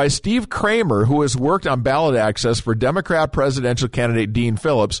by Steve Kramer, who has worked on ballot access for Democrat presidential candidate Dean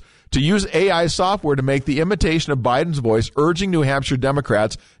Phillips, to use AI software to make the imitation of Biden's voice, urging New Hampshire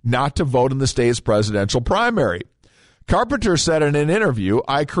Democrats not to vote in the state's presidential primary. Carpenter said in an interview,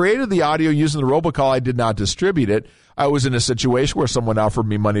 I created the audio using the robocall. I did not distribute it. I was in a situation where someone offered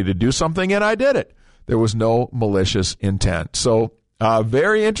me money to do something, and I did it. There was no malicious intent. So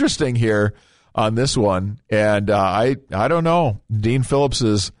very interesting here on this one, and I don't know. Dean Phillips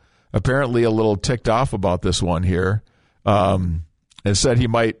is apparently a little ticked off about this one here, and said he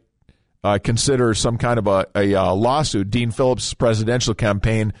might consider some kind of a lawsuit. Dean Phillips' presidential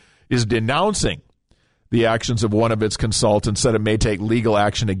campaign is denouncing the actions of one of its consultants, said it may take legal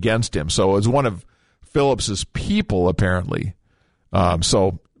action against him. So it's one of Phillips's people, apparently.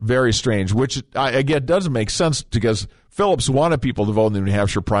 So very strange, which again doesn't make sense because Phillips wanted people to vote in the New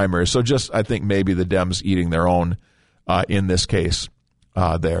Hampshire primary. So just, I think maybe the Dems eating their own in this case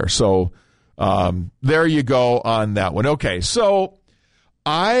there. So there you go on that one. Okay, so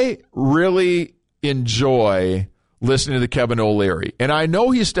I really enjoy listening to the Kevin O'Leary. And I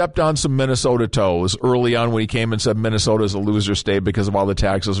know he stepped on some Minnesota toes early on when he came and said Minnesota is a loser state because of all the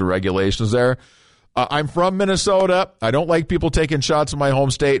taxes and regulations there. I'm from Minnesota. I don't like people taking shots at my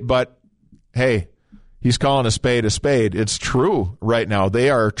home state, but hey, he's calling a spade a spade. It's true right now. They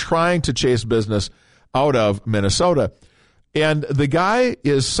are trying to chase business out of Minnesota. And the guy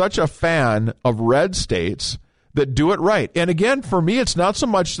is such a fan of red states that do it right. And again, for me, it's not so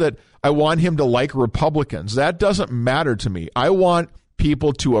much that I want him to like Republicans. That doesn't matter to me. I want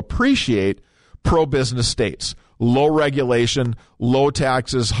people to appreciate pro-business states. Low regulation, low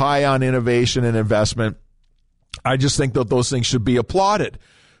taxes, high on innovation and investment. I just think that those things should be applauded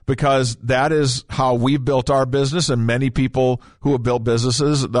because that is how we've built our business and many people who have built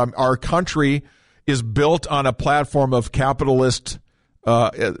businesses. Our country is built on a platform of capitalist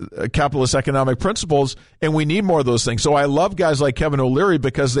economic principles, and we need more of those things. So I love guys like Kevin O'Leary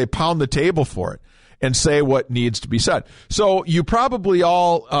because they pound the table for it and say what needs to be said. So you probably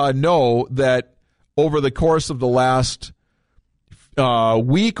all know that over the course of the last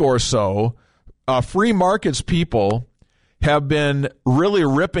week or so, free markets people have been really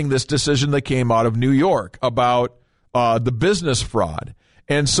ripping this decision that came out of New York about the business fraud.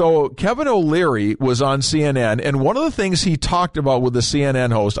 And so Kevin O'Leary was on CNN, and one of the things he talked about with the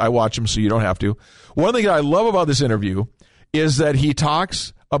CNN host, I watch him so you don't have to, one thing I love about this interview is that he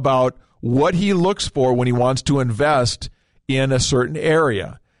talks about what he looks for when he wants to invest in a certain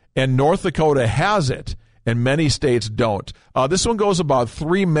area. And North Dakota has it, and many states don't. This one goes about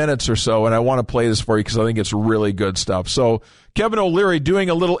 3 minutes or so, and I want to play this for you because I think it's really good stuff. So Kevin O'Leary doing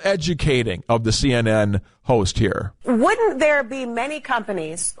a little educating of the CNN host here. Wouldn't there be many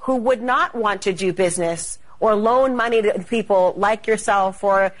companies who would not want to do business or loan money to people like yourself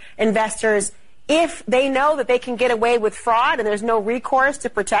or investors if they know that they can get away with fraud and there's no recourse to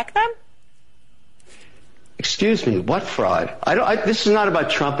protect them? Excuse me, what fraud? This is not about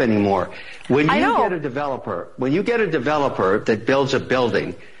Trump anymore. When you get a developer that builds a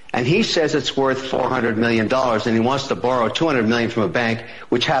building and he says it's worth $400 million and he wants to borrow $200 million from a bank,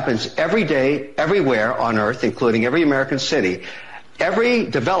 which happens every day, everywhere on earth, including every American city, every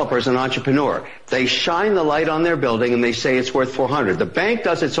developer is an entrepreneur. They shine the light on their building and they say it's worth $400. The bank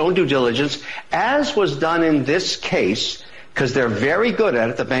does its own due diligence, as was done in this case, because they're very good at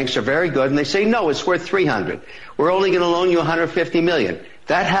it. The banks are very good, and they say, no, it's worth $300. We're only going to loan you $150 million.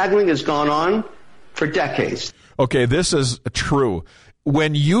 That haggling has gone on for decades. Okay, this is true.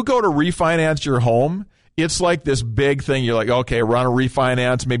 When you go to refinance your home, it's like this big thing. You're like, okay, we're on a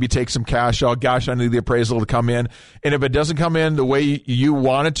refinance, maybe take some cash out. Gosh, I need the appraisal to come in. And if it doesn't come in the way you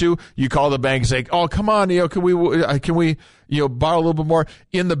want it to, you call the bank and say, oh, come on, can we borrow a little bit more?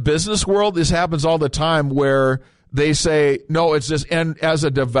 In the business world, this happens all the time where they say, no, it's this. And as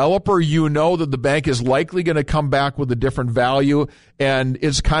a developer, you know that the bank is likely going to come back with a different value, and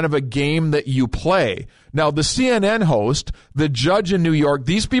it's kind of a game that you play. Now, the CNN host, the judge in New York,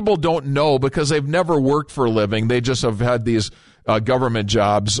 these people don't know because they've never worked for a living. They just have had these government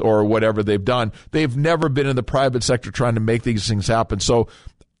jobs or whatever they've done. They've never been in the private sector trying to make these things happen. So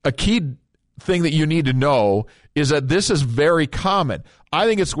a key thing that you need to know is that this is very common. I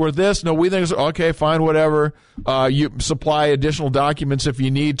think it's worth this. No, we think it's okay, fine, whatever. You supply additional documents if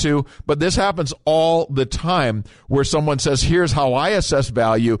you need to. But this happens all the time where someone says, here's how I assess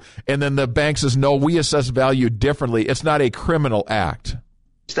value. And then the bank says, no, we assess value differently. It's not a criminal act.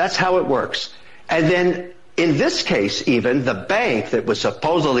 That's how it works. And then in this case, even the bank that was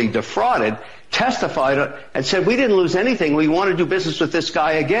supposedly defrauded testified and said, we didn't lose anything. We want to do business with this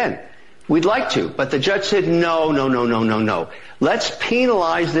guy again. We'd like to, but the judge said, no. Let's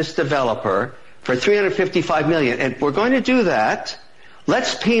penalize this developer for $355 million. And we're going to do that.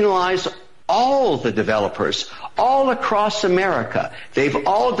 Let's penalize all the developers all across America. They've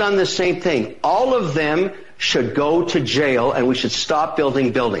all done the same thing. All of them should go to jail, and we should stop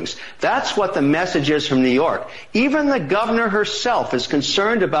building buildings. That's what the message is from New York. Even the governor herself is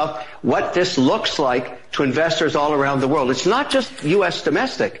concerned about what this looks like to investors all around the world. It's not just U.S.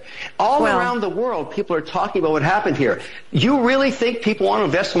 domestic. All around the world, people are talking about what happened here. You really think people want to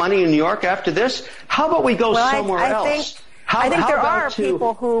invest money in New York after this? How about we go somewhere else? I think there are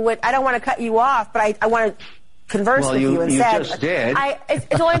people who would, I don't want to cut you off, but I want to converse with you instead. You just did.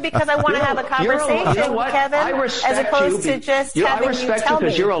 It's only because I want to have a conversation, Kevin, as opposed to just having you tell me. I respect you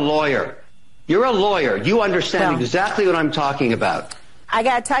because you're a lawyer. You're a lawyer. You understand exactly what I'm talking about. I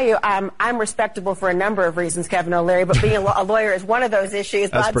got to tell you, I'm respectable for a number of reasons, Kevin O'Leary, but being a lawyer is one of those issues.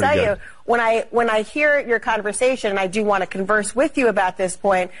 But I'll tell you, when I hear your conversation, and I do want to converse with you about this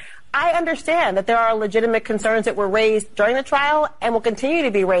point, I understand that there are legitimate concerns that were raised during the trial and will continue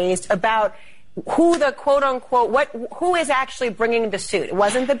to be raised about who the quote-unquote, who is actually bringing the suit. It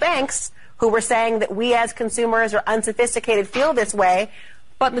wasn't the banks who were saying that we as consumers or unsophisticated feel this way,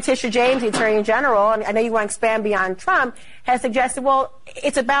 but Letitia James, the Attorney General, and I know you want to expand beyond Trump, has suggested, well,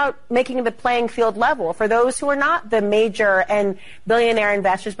 it's about making the playing field level for those who are not the major and billionaire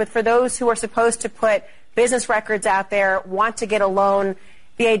investors, but for those who are supposed to put business records out there, want to get a loan,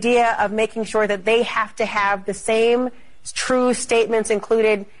 the idea of making sure that they have to have the same true statements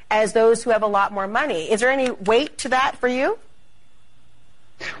included as those who have a lot more money. Is there any weight to that for you?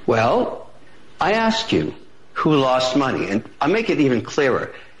 Well, I asked you who lost money, and I'll make it even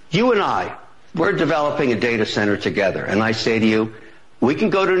clearer. You and I, we're developing a data center together, and I say to you, we can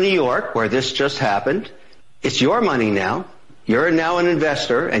go to New York, where this just happened. It's your money now. You're now an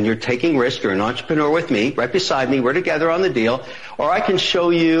investor, and you're taking risk. You're an entrepreneur with me, right beside me. We're together on the deal. Or I can show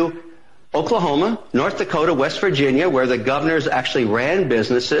you Oklahoma, North Dakota, West Virginia, where the governors actually ran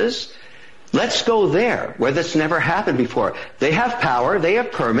businesses. Let's go there, where this never happened before. They have power. They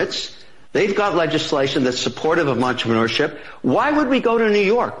have permits. They've got legislation that's supportive of entrepreneurship. Why would we go to New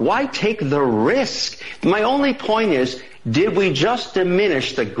York? Why take the risk? My only point is, did we just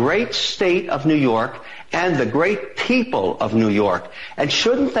diminish the great state of New York and the great people of New York? And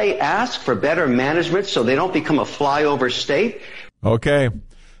shouldn't they ask for better management so they don't become a flyover state? Okay,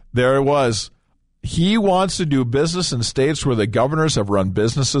 there it was. He wants to do business in states where the governors have run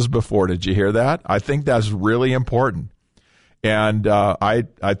businesses before. Did you hear that? I think that's really important. And I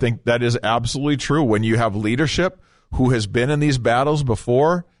think that is absolutely true. When you have leadership who has been in these battles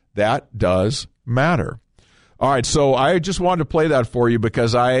before, that does matter. All right, so I just wanted to play that for you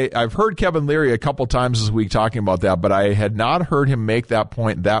because I've heard Kevin Leary a couple times this week talking about that, but I had not heard him make that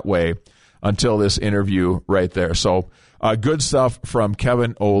point that way until this interview right there. So good stuff from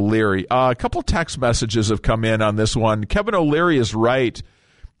Kevin O'Leary. A couple text messages have come in on this one. Kevin O'Leary is right,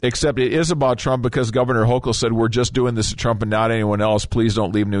 except it is about Trump because Governor Hochul said, we're just doing this to Trump and not anyone else. Please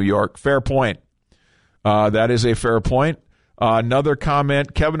don't leave New York. Fair point. That is a fair point. Another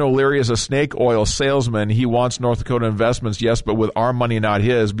comment, Kevin O'Leary is a snake oil salesman. He wants North Dakota investments, yes, but with our money, not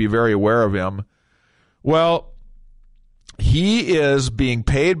his. Be very aware of him. Well, he is being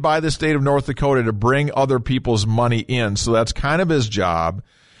paid by the state of North Dakota to bring other people's money in, so that's kind of his job.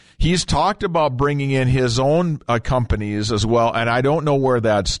 He's talked about bringing in his own companies as well, and I don't know where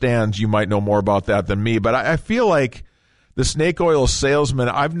that stands. You might know more about that than me, but I feel like the snake oil salesman,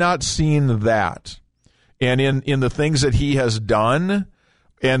 I've not seen that. And in the things that he has done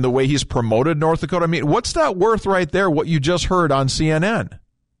and the way he's promoted North Dakota, I mean, what's that worth right there, what you just heard on CNN?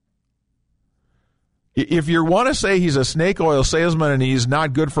 If you want to say he's a snake oil salesman and he's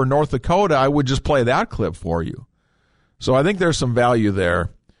not good for North Dakota, I would just play that clip for you. So I think there's some value there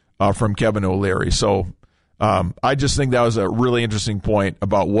from Kevin O'Leary. So I just think that was a really interesting point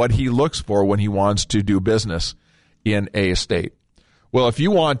about what he looks for when he wants to do business in a state. Well, if you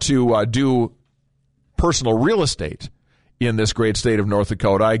want to do personal real estate in this great state of North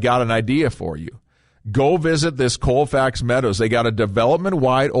Dakota, I got an idea for you. Go visit this Colfax Meadows. They got a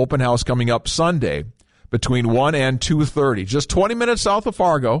development-wide open house coming up Sunday between 1 and 2:30, just 20 minutes south of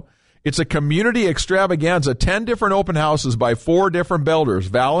Fargo. It's a community extravaganza, 10 different open houses by 4 different builders,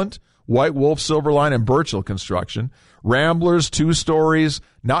 Valent, White Wolf, Silverline, and Birchall Construction. Ramblers, 2 stories,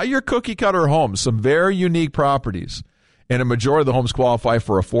 not your cookie-cutter homes, some very unique properties. And a majority of the homes qualify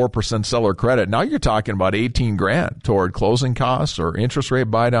for a 4% seller credit. Now you're talking about $18,000 toward closing costs or interest rate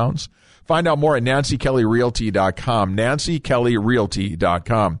buydowns. Find out more at NancyKellyRealty.com.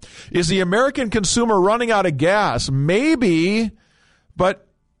 NancyKellyRealty.com. Is the American consumer running out of gas? Maybe, but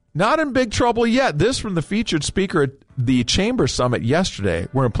not in big trouble yet. This from the featured speaker at the Chamber Summit yesterday.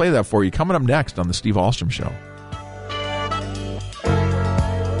 We're going to play that for you coming up next on the Steve Hallstrom Show.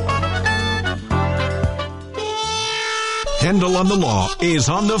 Handle on the Law is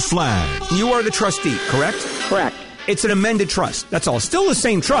on the flag. You are the trustee, correct? Correct. It's an amended trust. That's all. Still the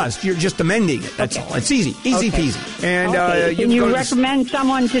same trust. You're just amending it. That's all. It's easy. Easy peasy. And can you recommend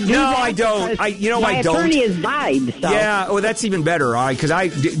someone to do that? No, I don't. I don't. My attorney has died. So. Yeah. Oh, that's even better. All right, because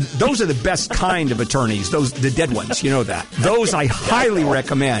those are the best kind of attorneys. The dead ones. You know that. Those I highly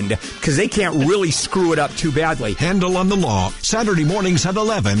recommend because they can't really screw it up too badly. Handle on the Law, Saturday mornings at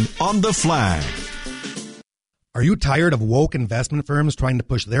 11 on the flag. Are you tired of woke investment firms trying to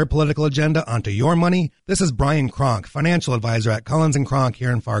push their political agenda onto your money? This is Brian Kronk, financial advisor at Collins & Kronk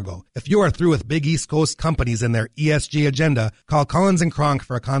here in Fargo. If you are through with big East Coast companies and their ESG agenda, call Collins & Kronk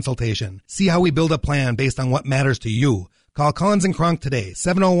for a consultation. See how we build a plan based on what matters to you. Call Collins & Kronk today,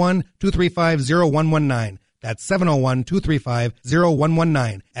 701-235-0119. That's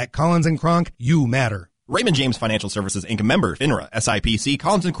 701-235-0119. At Collins & Kronk, you matter. Raymond James Financial Services, Inc., member, FINRA, SIPC.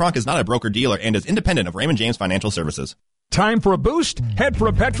 Collins & Kronk is not a broker-dealer and is independent of Raymond James Financial Services. Time for a boost? Head for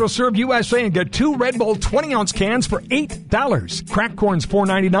a PetroServe USA and get 2 Red Bull 20-ounce cans for $8. Crack corns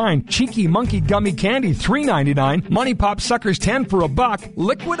 $4.99. Cheeky Monkey Gummy Candy $3.99. Money Pop Suckers 10 for $1.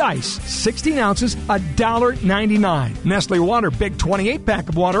 Liquid Ice 16 ounces $1.99. Nestle Water Big 28-pack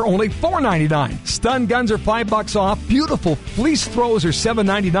of water only $4.99. Stun Guns are $5 off. Beautiful Fleece Throws are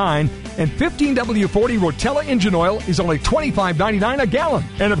 $7.99. And 15W40 Rotella engine oil is only $25.99 a gallon.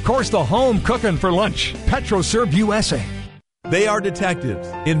 And of course, the home cooking for lunch. PetroServe USA. They are detectives,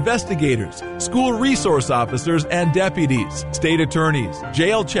 investigators, school resource officers and deputies, state attorneys,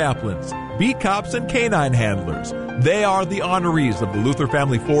 jail chaplains, beat cops, and canine handlers. They are the honorees of the Luther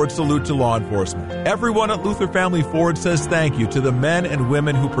Family Ford Salute to Law Enforcement. Everyone at Luther Family Ford says thank you to the men and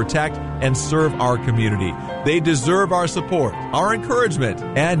women who protect and serve our community. They deserve our support, our encouragement,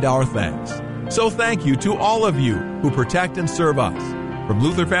 and our thanks. So thank you to all of you who protect and serve us. From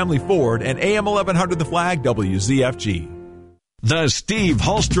Luther Family Ford and AM 1100 The Flag, WZFG. The Steve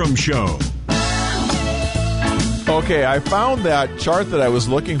Hallstrom Show. Okay, I found that chart that I was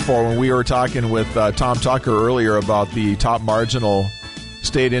looking for when we were talking with Tom Tucker earlier about the top marginal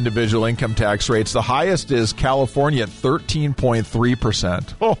state individual income tax rates. The highest is California at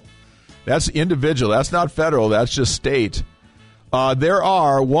 13.3%. Oh, that's individual. That's not federal. That's just state. There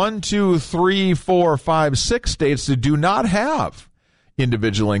are 6 states that do not have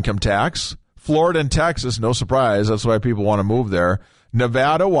individual income tax. Florida and Texas, no surprise. That's why people want to move there.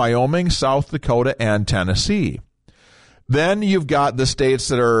 Nevada, Wyoming, South Dakota, and Tennessee. Then you've got the states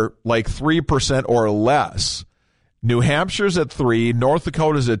that are like 3% or less. New Hampshire's at 3%, North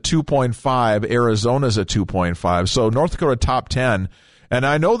Dakota's at 2.5%, Arizona's at 2.5%. So North Dakota top 10. And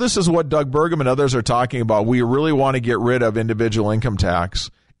I know this is what Doug Burgum and others are talking about. We really want to get rid of individual income tax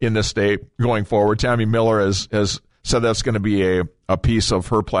in the state going forward. Tammy Miller has said that's going to be a piece of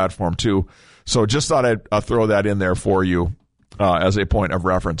her platform too. So just thought I'd throw that in there for you as a point of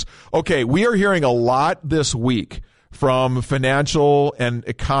reference. Okay, we are hearing a lot this week from financial and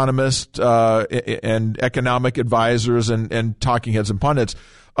economists and economic advisors and talking heads and pundits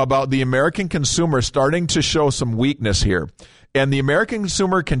about the American consumer starting to show some weakness here. And the American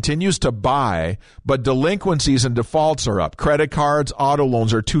consumer continues to buy, but delinquencies and defaults are up. Credit cards, auto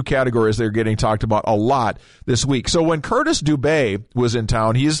loans are two categories that are getting talked about a lot this week. So when Curtis Dubé was in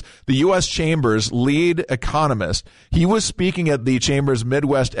town, he's the U.S. Chamber's lead economist. He was speaking at the Chamber's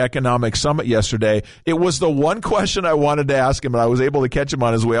Midwest Economic Summit yesterday. It was the one question I wanted to ask him, and I was able to catch him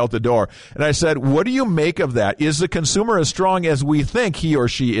on his way out the door. And I said, what do you make of that? Is the consumer as strong as we think he or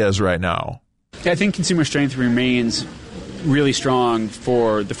she is right now? I think consumer strength remains really strong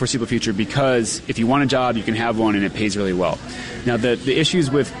for the foreseeable future because if you want a job, you can have one and it pays really well. Now, the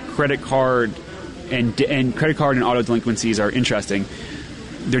issues with credit card and credit card and auto delinquencies are interesting.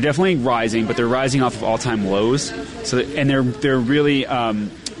 They're definitely rising, but they're rising off of all-time lows. And they're really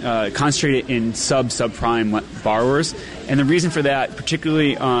concentrated in subprime borrowers. And the reason for that,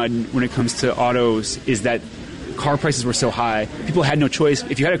 particularly when it comes to autos, is that car prices were so high. People had no choice.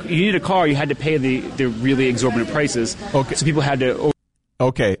 If you needed a car, you had to pay the really exorbitant prices. Okay. So people had to.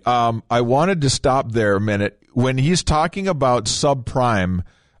 Okay. I wanted to stop there a minute. When he's talking about subprime,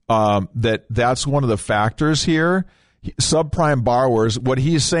 that's one of the factors here. Subprime borrowers, what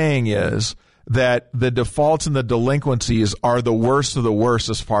he's saying is that the defaults and the delinquencies are the worst of the worst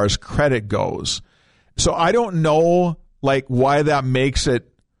as far as credit goes. So I don't know, why that makes it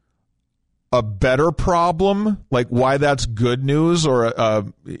a better problem, why that's good news or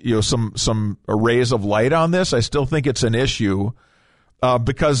some rays of light on this. I still think it's an issue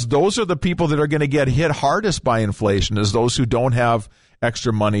because those are the people that are going to get hit hardest by inflation, is those who don't have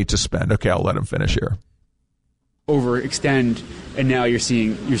extra money to spend. Okay, I'll let him finish here. Overextend, and now you're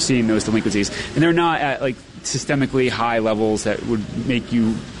seeing those delinquencies, and they're not at systemically high levels that would make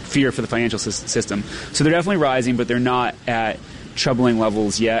you fear for the financial system. So they're definitely rising, but they're not at troubling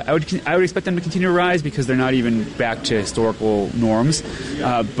levels yet. I would expect them to continue to rise because they're not even back to historical norms.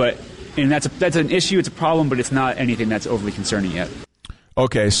 But that's an issue. It's a problem, but it's not anything that's overly concerning yet.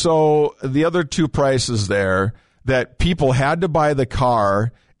 Okay, so the other two prices there, that people had to buy the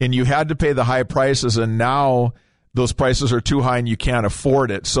car and you had to pay the high prices, and now those prices are too high and you can't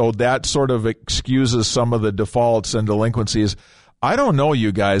afford it. So that sort of excuses some of the defaults and delinquencies. I don't know,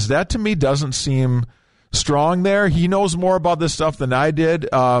 you guys. That to me doesn't seem strong there. He knows more about this stuff than I did.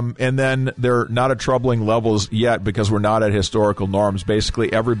 And then they're not at troubling levels yet because we're not at historical norms.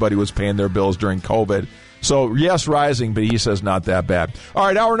 Basically, everybody was paying their bills during COVID. So, yes, rising, but he says not that bad. All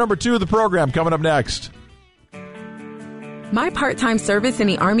right, hour number 2 of the program coming up next. My part-time service in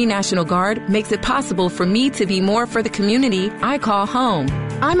the Army National Guard makes it possible for me to be more for the community I call home.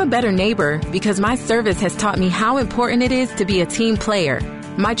 I'm a better neighbor because my service has taught me how important it is to be a team player.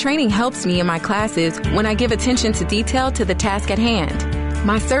 My training helps me in my classes when I give attention to detail to the task at hand.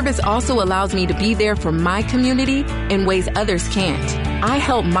 My service also allows me to be there for my community in ways others can't. I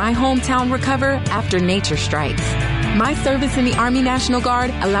help my hometown recover after nature strikes. My service in the Army National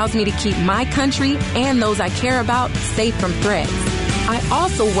Guard allows me to keep my country and those I care about safe from threats. I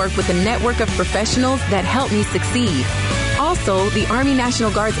also work with a network of professionals that help me succeed. Also, the Army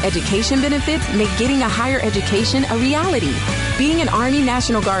National Guard's education benefits make getting a higher education a reality. Being an Army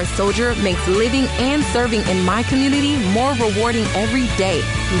National Guard soldier makes living and serving in my community more rewarding every day.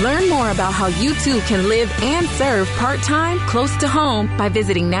 Learn more about how you too can live and serve part-time close to home by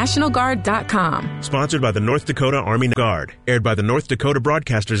visiting NationalGuard.com. Sponsored by the North Dakota Army Guard. Aired by the North Dakota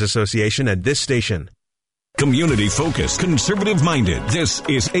Broadcasters Association and this station. Community-focused, conservative-minded. This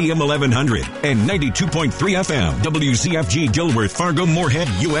is AM 1100 and 92.3 FM. WZFG Dilworth, Fargo, Moorhead,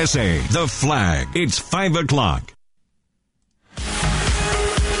 USA. The Flag. It's 5 o'clock.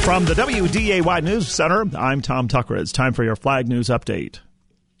 From the WDAY News Center, I'm Tom Tucker. It's time for your Flag News Update.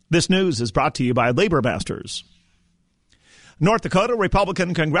 This news is brought to you by Labor Masters. North Dakota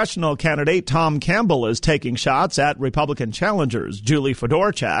Republican congressional candidate Tom Campbell is taking shots at Republican challengers Julie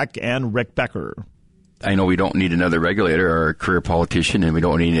Fedorchak and Rick Becker. I know we don't need another regulator or a career politician, and we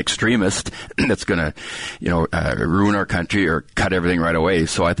don't need an extremist that's going to, ruin our country or cut everything right away.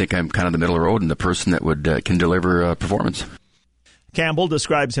 So I think I'm kind of the middle of the road and the person that can deliver performance. Campbell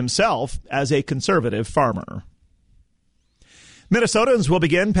describes himself as a conservative farmer. Minnesotans will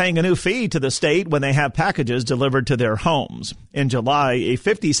begin paying a new fee to the state when they have packages delivered to their homes. In July, a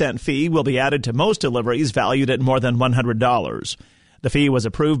 50-cent fee will be added to most deliveries valued at more than $100. The fee was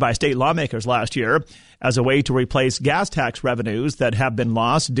approved by state lawmakers last year as a way to replace gas tax revenues that have been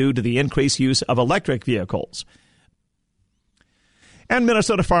lost due to the increased use of electric vehicles. And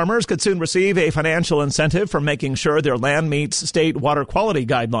Minnesota farmers could soon receive a financial incentive for making sure their land meets state water quality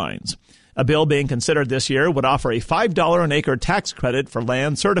guidelines. A bill being considered this year would offer a $5 an acre tax credit for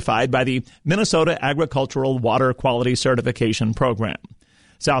land certified by the Minnesota Agricultural Water Quality Certification Program.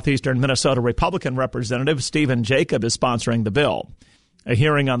 Southeastern Minnesota Republican Representative Stephen Jacob is sponsoring the bill. A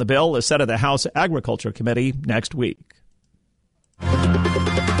hearing on the bill is set at the House Agriculture Committee next week.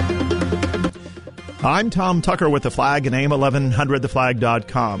 I'm Tom Tucker with The Flag and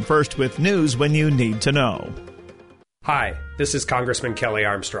AM1100theflag.com. First with news when you need to know. Hi, this is Congressman Kelly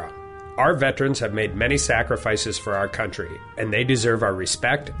Armstrong. Our veterans have made many sacrifices for our country, and they deserve our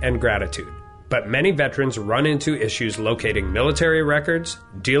respect and gratitude. But many veterans run into issues locating military records,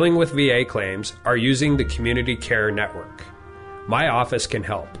 dealing with VA claims, or using the Community Care Network. My office can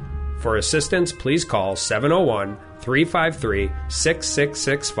help. For assistance, please call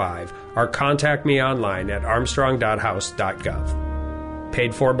 701-353-6665 or contact me online at armstrong.house.gov.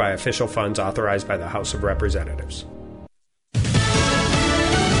 Paid for by official funds authorized by the House of Representatives.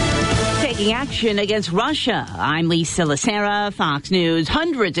 Taking action against Russia. I'm Lisa Lacera, Fox News.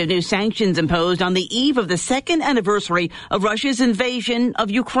 Hundreds of new sanctions imposed on the eve of the second anniversary of Russia's invasion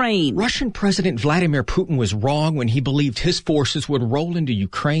of Ukraine. Russian President Vladimir Putin was wrong when he believed his forces would roll into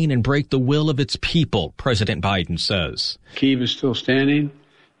Ukraine and break the will of its people, President Biden says. Kyiv is still standing.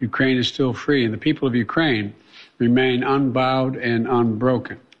 Ukraine is still free. And the people of Ukraine remain unbowed and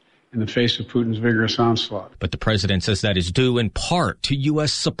unbroken in the face of Putin's vigorous onslaught. But the president says that is due in part to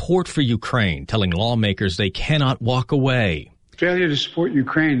U.S. support for Ukraine, telling lawmakers they cannot walk away. Failure to support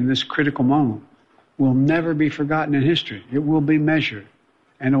Ukraine in this critical moment will never be forgotten in history. It will be measured,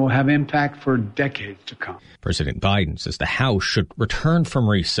 and it will have impact for decades to come. President Biden says the House should return from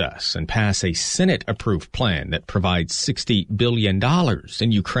recess and pass a Senate-approved plan that provides $60 billion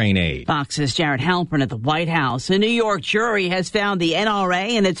in Ukraine aid. Fox's Jared Halpern at the White House. A New York jury has found the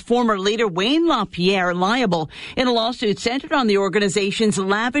NRA and its former leader Wayne LaPierre liable in a lawsuit centered on the organization's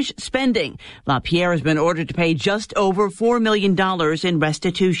lavish spending. LaPierre has been ordered to pay just over $4 million in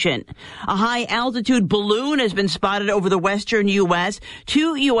restitution. A high-altitude balloon has been spotted over the western U.S.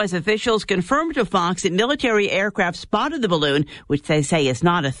 Two U.S. officials confirmed to Fox that military aircraft spotted the balloon, which they say is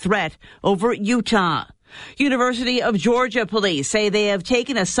not a threat, over Utah. University of Georgia police say they have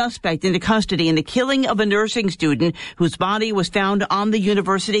taken a suspect into custody in the killing of a nursing student whose body was found on the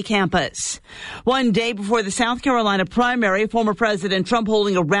university campus. One day before the South Carolina primary, former President Trump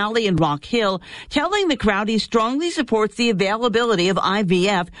holding a rally in Rock Hill, telling the crowd he strongly supports the availability of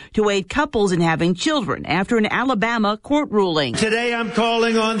IVF to aid couples in having children after an Alabama court ruling. Today I'm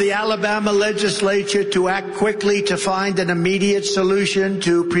calling on the Alabama legislature to act quickly to find an immediate solution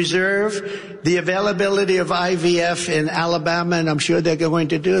to preserve the availability of IVF in Alabama, and I'm sure they're going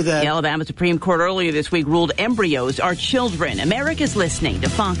to do that. The Alabama Supreme Court earlier this week ruled embryos are children. America's listening to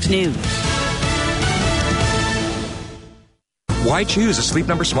Fox News. Why choose a Sleep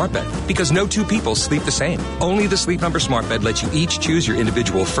Number smart bed? Because no two people sleep the same. Only the Sleep Number smart bed lets you each choose your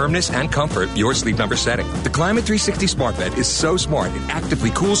individual firmness and comfort, your Sleep Number setting. The Climate 360 smart bed is so smart it actively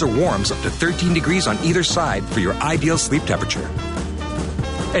cools or warms up to 13 degrees on either side for your ideal sleep temperature.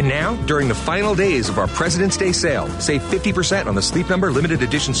 And now, during the final days of our President's Day sale, save 50% on the Sleep Number limited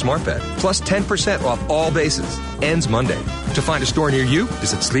edition smart bed, plus 10% off all bases. Ends Monday. To find a store near you,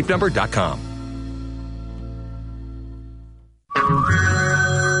 visit sleepnumber.com.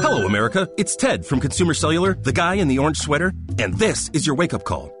 Hello, America. It's Ted from Consumer Cellular, the guy in the orange sweater, and this is your wake-up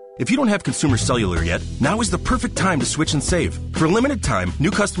call. If you don't have Consumer Cellular yet, now is the perfect time to switch and save. For a limited time, new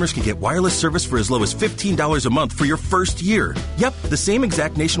customers can get wireless service for as low as $15 a month for your first year. Yep, the same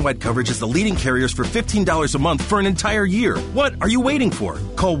exact nationwide coverage as the leading carriers for $15 a month for an entire year. What are you waiting for?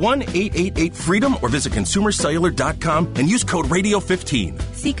 Call 1-888-FREEDOM or visit consumercellular.com and use code Radio15.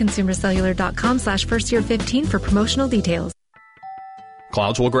 See consumercellular.com/firstyear15 for promotional details.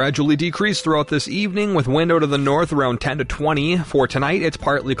 Clouds will gradually decrease throughout this evening with wind out of the north around 10 to 20. For tonight, it's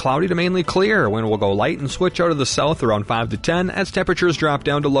partly cloudy to mainly clear. Wind will go light and switch out of the south around 5 to 10 as temperatures drop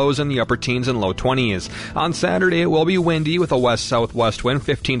down to lows in the upper teens and low 20s. On Saturday, it will be windy with a west-southwest wind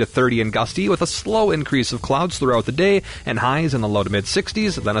 15 to 30 and gusty with a slow increase of clouds throughout the day and highs in the low to mid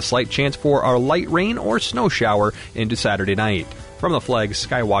 60s, then a slight chance for a light rain or snow shower into Saturday night. From the Flag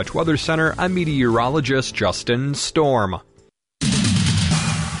Skywatch Weather Center, I'm meteorologist Justin Storm.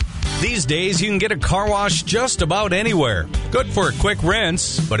 These days, you can get a car wash just about anywhere. Good for a quick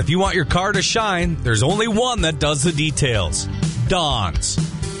rinse, but if you want your car to shine, there's only one that does the details. Don's.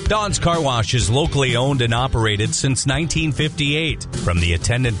 Don's Car Wash is locally owned and operated since 1958. From the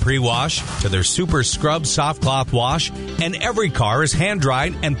attendant pre-wash to their super scrub soft cloth wash, and every car is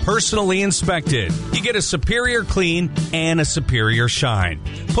hand-dried and personally inspected. You get a superior clean and a superior shine.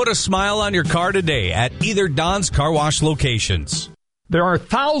 Put a smile on your car today at either Don's Car Wash locations. There are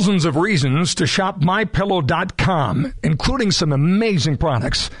thousands of reasons to shop MyPillow.com, including some amazing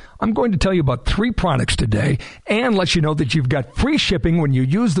products. I'm going to tell you about 3 products today and let you know that you've got free shipping when you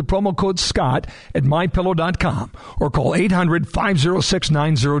use the promo code SCOTT at MyPillow.com or call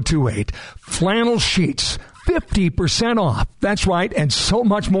 800-506-9028. Flannel sheets, 50% off. That's right, and so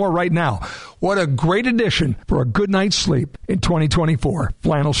much more right now. What a great addition for a good night's sleep in 2024.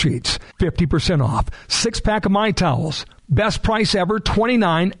 Flannel sheets, 50% off. 6-pack of My Towels. Best price ever,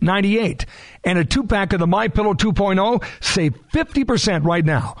 $29.98. And a 2-pack of the MyPillow 2.0, save 50% right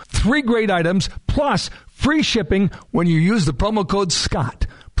now. 3 great items, plus free shipping when you use the promo code SCOTT.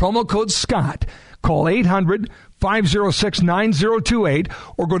 Promo code SCOTT. Call 800-506-9028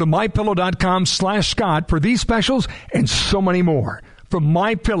 or go to MyPillow.com/Scott for these specials and so many more. From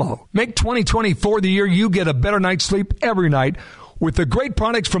MyPillow, make 2024 the year you get a better night's sleep every night with the great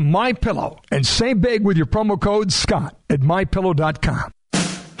products from MyPillow, and save big with your promo code SCOTT at MyPillow.com.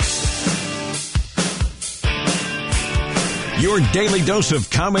 Your daily dose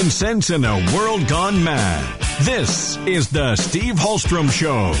of common sense in a world gone mad. This is the Steve Hallstrom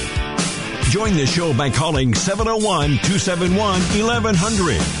Show. Join the show by calling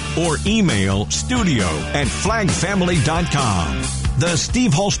 701-271-1100 or email studio@flagfamily.com. The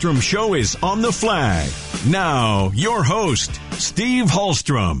Steve Hallstrom Show is on the Flag. Now, your host, Steve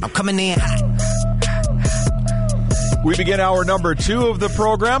Hallstrom. I'm coming in. We begin hour number 2 of the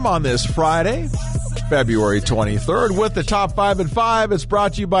program on this Friday, February 23rd, with the top 5 at 5. It's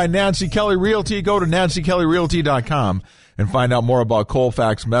brought to you by Nancy Kelly Realty. Go to nancykellyrealty.com and find out more about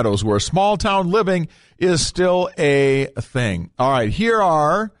Colfax Meadows, where small-town living is still a thing. All right, here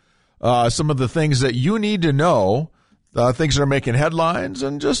are some of the things that you need to know, things that are making headlines,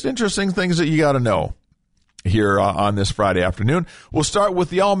 and just interesting things that you got to know here on this Friday afternoon. We'll start with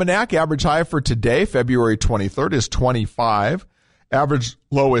the Almanac. Average high for today, February 23rd, is 25. Average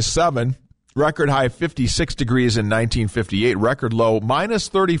low is 7. Record high 56 degrees in 1958. Record low minus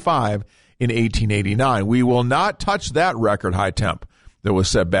 35 in 1889. We will not touch that record high temp that was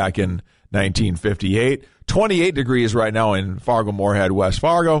set back in 1958. 28 degrees right now in Fargo-Moorhead, West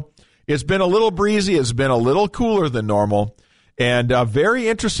Fargo. It's been a little breezy. It's been a little cooler than normal. And a very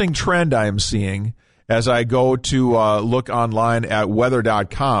interesting trend I'm seeing as I go to look online at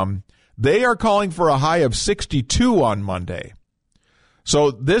weather.com. They are calling for a high of 62 on Monday.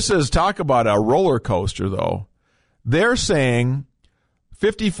 So this is, talk about a roller coaster, though. They're saying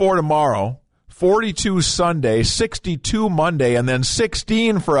 54 tomorrow, 42 Sunday, 62 Monday, and then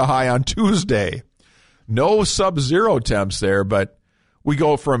 16 for a high on Tuesday. No sub-zero temps there, but we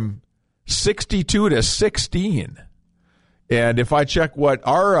go from 62 to 16. And if I check what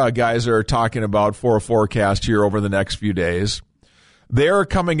our guys are talking about for a forecast here over the next few days, they're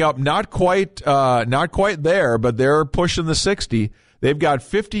coming up not quite there, but they're pushing the 60. They've got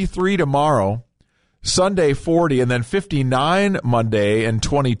 53 tomorrow, Sunday 40, and then 59 Monday and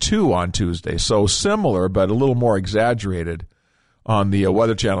 22 on Tuesday. So similar, but a little more exaggerated on the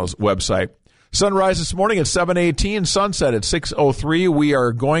Weather Channel's website. Sunrise this morning at 7:18, sunset at 6:03. We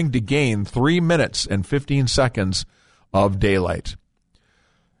are going to gain 3 minutes and 15 seconds of daylight.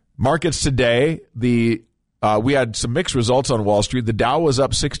 Markets today, we had some mixed results on Wall Street. The Dow was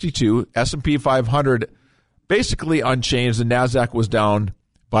up 62, S&P 500 basically unchanged. The NASDAQ was down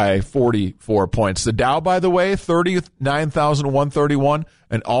by 44 points. The Dow, by the way, 39,131,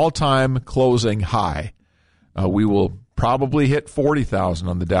 an all-time closing high. We will probably hit 40,000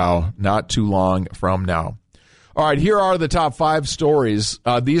 on the Dow not too long from now. All right, here are the top 5 stories.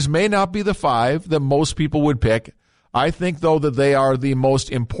 These may not be the 5 that most people would pick. I think, though, that they are the most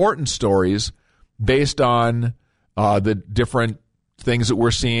important stories based on the different things that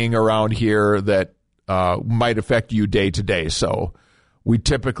we're seeing around here that might affect you day to day. So We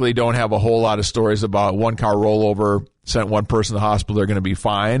typically don't have a whole lot of stories about one car rollover, sent one person to the hospital, they're going to be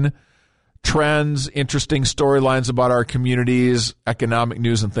fine. Trends, interesting storylines about our communities, economic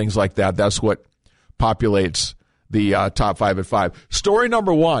news, and things like that. That's what populates the top 5 at 5. Story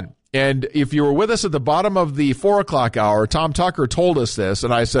number 1, and if you were with us at the bottom of the 4 o'clock hour, Tom Tucker told us this,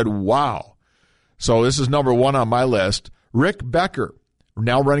 and I said, wow. So this is number 1 on my list. Rick Becker,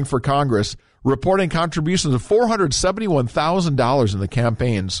 now running for Congress, reporting contributions of $471,000 in the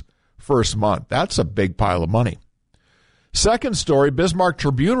campaign's first month. That's a big pile of money. Second story, Bismarck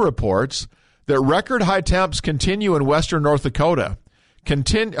Tribune reports that record high temps continue in western North Dakota,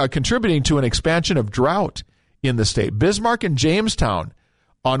 contributing to an expansion of drought in the state. Bismarck and Jamestown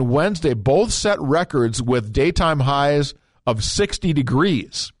on Wednesday both set records with daytime highs of 60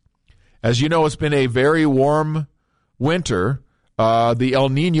 degrees. As you know, it's been a very warm winter. The El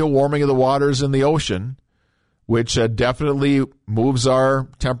Nino warming of the waters in the ocean, which definitely moves our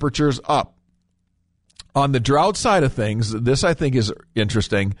temperatures up. On the drought side of things, this I think is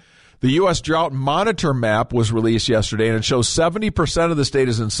interesting. The U.S. Drought Monitor map was released yesterday, and it shows 70% of the state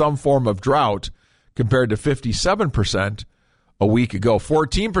is in some form of drought compared to 57% a week ago.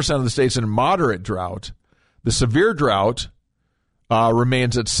 14% of the state's in moderate drought. The severe drought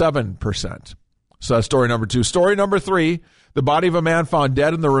remains at 7%. So that's story number 2. Story number 3, the body of a man found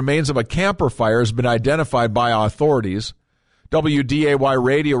dead in the remains of a camper fire has been identified by authorities. WDAY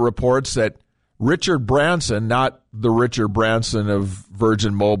radio reports that Richard Branson, not the Richard Branson of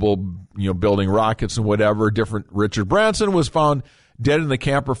Virgin Mobile, building rockets and whatever, different Richard Branson, was found dead in the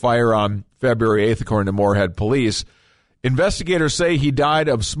camper fire on February 8th, according to Moorhead Police. Investigators say he died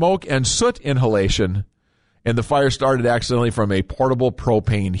of smoke and soot inhalation, and the fire started accidentally from a portable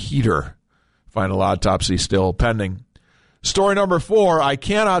propane heater. Final autopsy still pending. Story number 4, I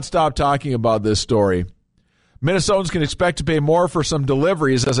cannot stop talking about this story. Minnesotans can expect to pay more for some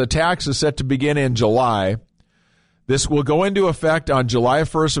deliveries as a tax is set to begin in July. This will go into effect on July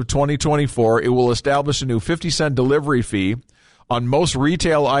 1st of 2024. It will establish a new 50-cent delivery fee on most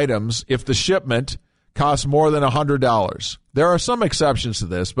retail items if the shipment costs more than $100. There are some exceptions to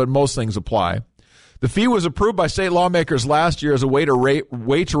this, but most things apply. The fee was approved by state lawmakers last year as a way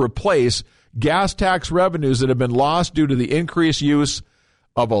to replace gas tax revenues that have been lost due to the increased use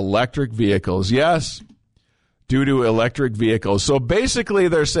of electric vehicles. Yes, due to electric vehicles. So basically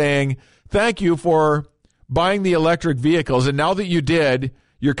they're saying, thank you for buying the electric vehicles, and now that you did,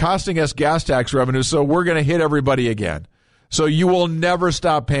 you're costing us gas tax revenue, so we're going to hit everybody again. So you will never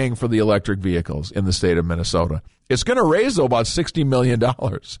stop paying for the electric vehicles in the state of Minnesota. It's going to raise, though, about $60 million,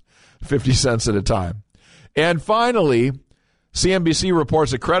 50 cents at a time. And finally, CNBC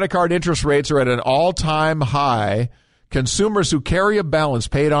reports that credit card interest rates are at an all-time high. Consumers who carry a balance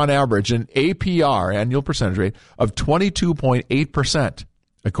paid on average an APR, annual percentage rate, of 22.8%,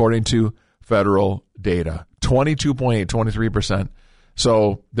 according to federal data. 22.8, 23%.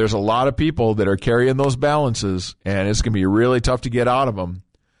 So there's a lot of people that are carrying those balances, and it's going to be really tough to get out of them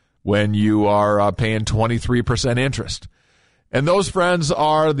when you are paying 23% interest. And those, friends,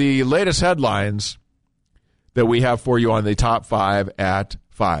 are the latest headlines that we have for you on the top 5 at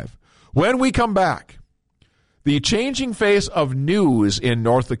 5. When we come back, the changing face of news in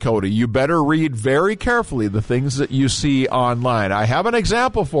North Dakota. You better read very carefully the things that you see online. I have an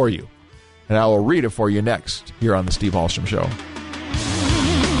example for you, and I will read it for you next here on the Steve Hallstrom Show.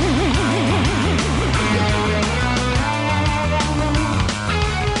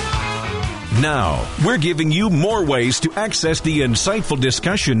 Now, we're giving you more ways to access the insightful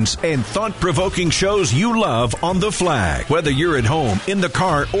discussions and thought-provoking shows you love on The Flag. Whether you're at home, in the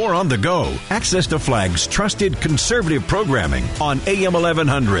car, or on the go, access The Flag's trusted conservative programming on AM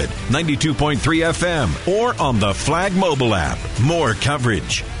 1100, 92.3 FM, or on the Flag mobile app. More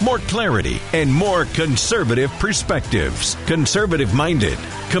coverage, more clarity, and more conservative perspectives. Conservative-minded,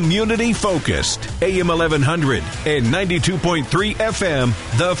 community-focused, AM 1100 and 92.3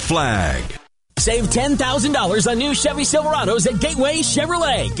 FM, The Flag. Save $10,000 on new Chevy Silverados at Gateway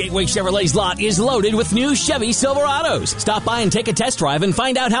Chevrolet. Gateway Chevrolet's lot is loaded with new Chevy Silverados. Stop by and take a test drive and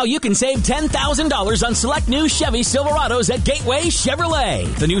find out how you can save $10,000 on select new Chevy Silverados at Gateway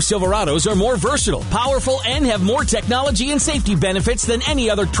Chevrolet. The new Silverados are more versatile, powerful, and have more technology and safety benefits than any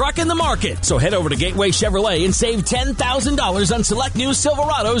other truck in the market. So head over to Gateway Chevrolet and save $10,000 on select new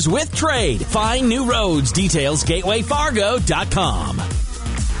Silverados with trade. Find new roads. Details gatewayfargo.com.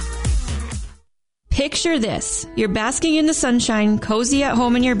 Picture this. You're basking in the sunshine, cozy at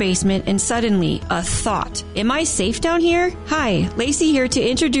home in your basement, and suddenly, a thought. Am I safe down here? Hi, Lacey here to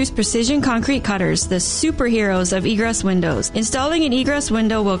introduce Precision Concrete Cutters, the superheroes of egress windows. Installing an egress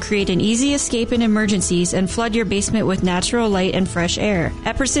window will create an easy escape in emergencies and flood your basement with natural light and fresh air.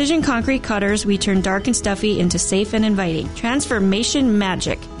 At Precision Concrete Cutters, we turn dark and stuffy into safe and inviting. Transformation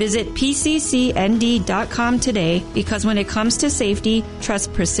magic. Visit PCCND.com today because when it comes to safety,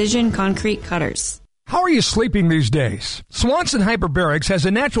 trust Precision Concrete Cutters. How are you sleeping these days? Swanson Hyperbarics has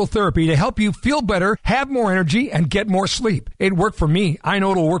a natural therapy to help you feel better, have more energy, and get more sleep. It worked for me. I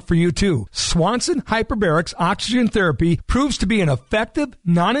know it'll work for you too. Swanson Hyperbarics Oxygen Therapy proves to be an effective,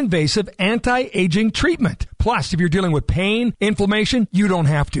 non-invasive, anti-aging treatment. Plus, if you're dealing with pain, inflammation, you don't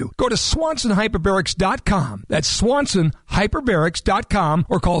have to. Go to SwansonHyperbarics.com. That's SwansonHyperbarics.com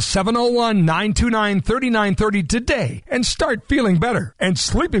or call 701-929-3930 today and start feeling better and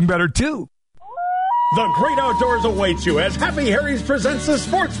sleeping better too. The great outdoors awaits you as Happy Harry's presents the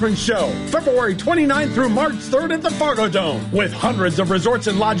Sportsman Show, February 29th through March 3rd at the Fargo Dome. With hundreds of resorts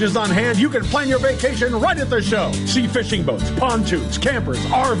and lodges on hand, you can plan your vacation right at the show. See fishing boats, pontoons, campers,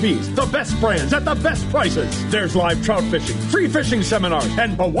 RVs, the best brands at the best prices. There's live trout fishing, free fishing seminars,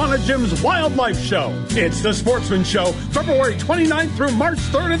 and Bawana Jim's Wildlife Show. It's the Sportsman Show, February 29th through March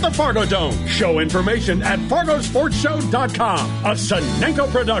 3rd at the Fargo Dome. Show information at fargosportshow.com. A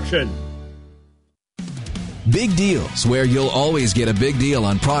Sonenko production. Big Deals, where you'll always get a big deal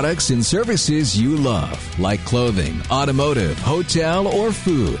on products and services you love, like clothing, automotive, hotel, or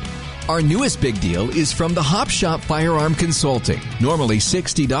food. Our newest big deal is from the Hop Shop Firearm Consulting, normally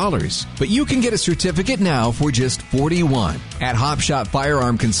 $60, but you can get a certificate now for just $41. At Hop Shop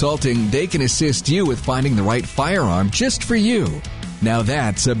Firearm Consulting, they can assist you with finding the right firearm just for you. Now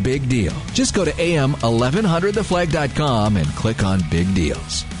that's a big deal. Just go to am1100theflag.com and click on Big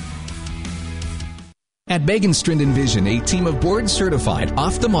Deals. At Bagan Strinden Vision, a team of board-certified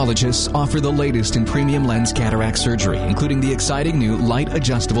ophthalmologists offer the latest in premium lens cataract surgery, including the exciting new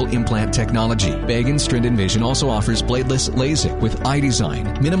light-adjustable implant technology. Bagan Strinden Vision also offers bladeless LASIK with eye design,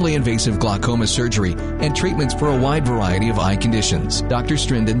 minimally invasive glaucoma surgery, and treatments for a wide variety of eye conditions. Dr.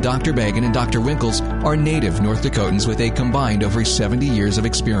 Strinden, Dr. Bagan, and Dr. Winkles are native North Dakotans with a combined over 70 years of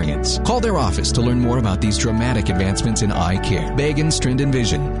experience. Call their office to learn more about these dramatic advancements in eye care. Bagan Strinden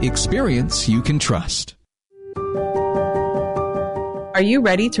Vision. Experience you can trust. Are you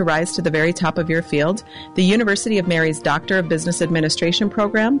ready to rise to the very top of your field? The University of Mary's Doctor of Business Administration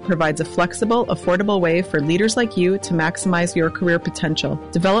program provides a flexible, affordable way for leaders like you to maximize your career potential.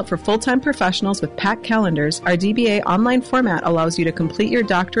 Developed for full-time professionals with packed calendars, our DBA online format allows you to complete your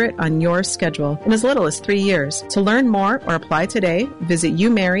doctorate on your schedule in as little as 3 years. To learn more or apply today, visit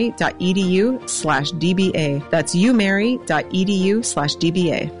umary.edu/DBA. That's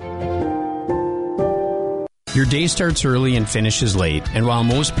umary.edu/DBA. Your day starts early and finishes late, and while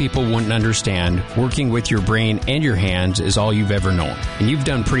most people wouldn't understand, working with your brain and your hands is all you've ever known, and you've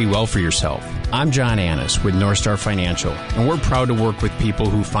done pretty well for yourself. I'm John Annis with North Star Financial, and we're proud to work with people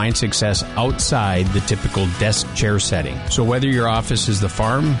who find success outside the typical desk chair setting. So whether your office is the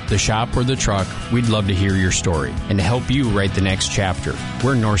farm, the shop, or the truck, we'd love to hear your story and to help you write the next chapter.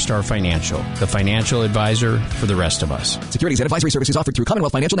 We're North Star Financial, the financial advisor for the rest of us. Securities and advisory services offered through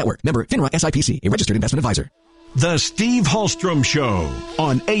Commonwealth Financial Network. Member FINRA SIPC, a registered investment advisor. The Steve Hallstrom Show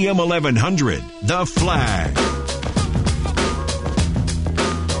on AM 1100, The Flag.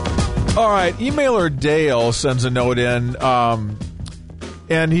 All right, emailer Dale sends a note in,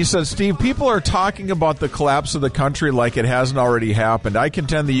 and he says, Steve, people are talking about the collapse of the country like it hasn't already happened. I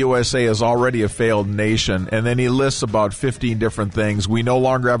contend the USA is already a failed nation. And then he lists about 15 different things. We no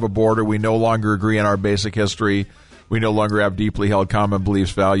longer have a border. We no longer agree on our basic history. We no longer have deeply held common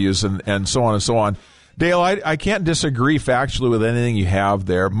beliefs, values, and so on and so on. Dale, I can't disagree factually with anything you have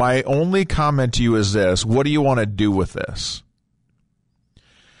there. My only comment to you is this. What do you want to do with this?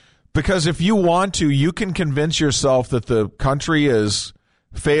 Because if you want to, you can convince yourself that the country is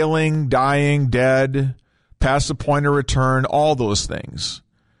failing, dying, dead, past the point of return, all those things.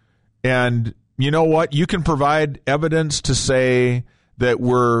 And you know what? You can provide evidence to say that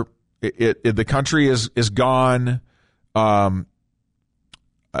the country is gone.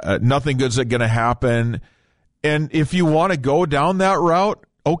 Nothing good's going to happen. And if you want to go down that route,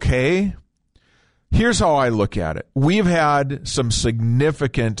 okay. Here's how I look at it. We've had some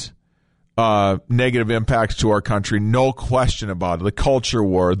significant negative impacts to our country, no question about it. The culture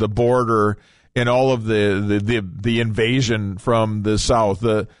war, the border, and all of the invasion from the South,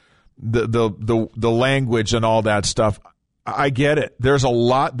 the language and all that stuff. I get it. There's a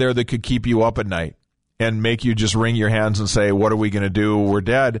lot there that could keep you up at night and make you just wring your hands and say, what are we going to do? We're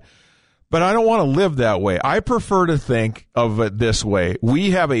dead. But I don't want to live that way. I prefer to think of it this way.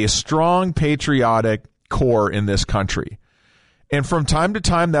 We have a strong patriotic core in this country. And from time to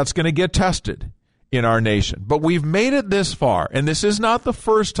time, that's going to get tested in our nation. But we've made it this far. And this is not the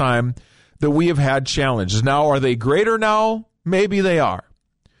first time that we have had challenges. Now, are they greater now? Maybe they are.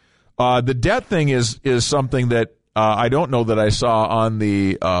 The debt thing is something that I don't know that I saw on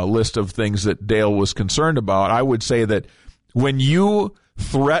the list of things that Dale was concerned about. I would say that when you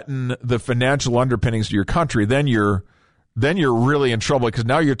threaten the financial underpinnings of your country, then you're really in trouble, because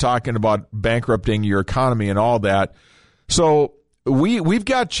now you're talking about bankrupting your economy and all that. So we've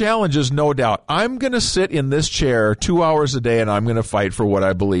got challenges, no doubt. I'm going to sit in this chair 2 hours a day, and I'm going to fight for what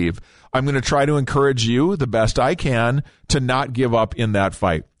I believe. I'm going to try to encourage you the best I can to not give up in that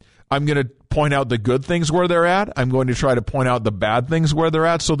fight. I'm going to point out the good things where they're at. I'm going to try to point out the bad things where they're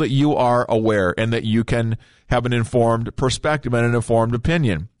at so that you are aware and that you can have an informed perspective and an informed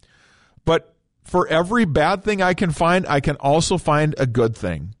opinion. But for every bad thing I can find, I can also find a good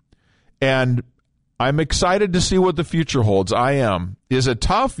thing. And I'm excited to see what the future holds. I am. Is it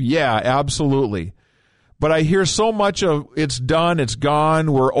tough? Yeah, absolutely. But I hear so much of it's done, it's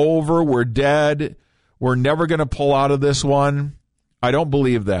gone, we're over, we're dead, we're never going to pull out of this one. I don't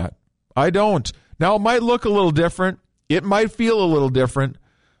believe that. I don't. Now, it might look a little different. It might feel a little different.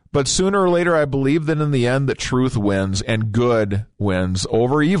 But sooner or later, I believe that in the end, that truth wins and good wins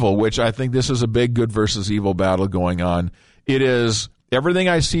over evil, which I think this is a big good versus evil battle going on. It is, everything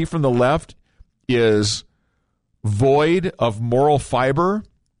I see from the left is void of moral fiber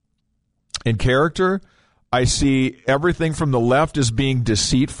and character. I see everything from the left as being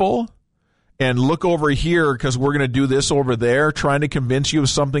deceitful. And look over here because we're going to do this over there, trying to convince you of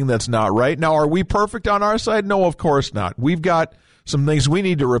something that's not right. Now, are we perfect on our side? No, of course not. We've got some things we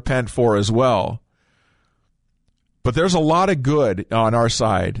need to repent for as well. But there's a lot of good on our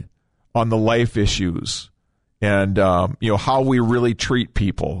side on the life issues and how we really treat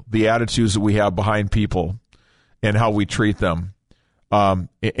people, the attitudes that we have behind people and how we treat them. And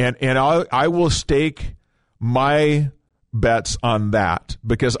I will stake my bets on that,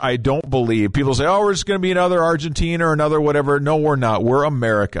 because I don't believe, people say, oh, we're just going to be another Argentina or another whatever. No, we're not. We're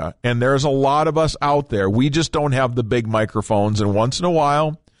America. And there's a lot of us out there. We just don't have the big microphones. And once in a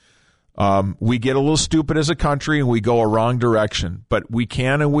while, we get a little stupid as a country and we go a wrong direction. But we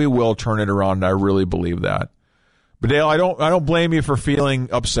can and we will turn it around. And I really believe that. But Dale, I don't blame you for feeling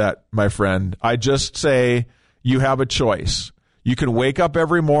upset, my friend. I just say you have a choice. You can wake up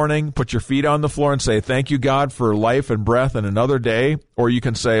every morning, put your feet on the floor and say, thank you, God, for life and breath and another day. Or you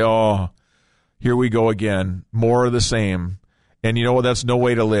can say, oh, here we go again, more of the same. And you know what? That's no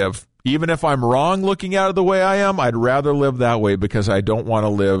way to live. Even if I'm wrong looking at it the way I am, I'd rather live that way because I don't want to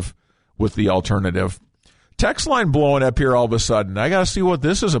live with the alternative. Text line blowing up here all of a sudden. I got to see what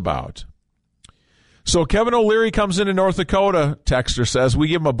this is about. So Kevin O'Leary comes into North Dakota, texter says, we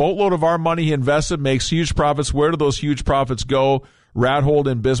give him a boatload of our money he invested, makes huge profits. Where do those huge profits go? Rathold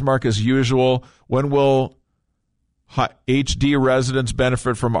in Bismarck as usual. When will HD residents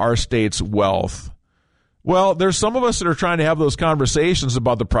benefit from our state's wealth? Well, there's some of us that are trying to have those conversations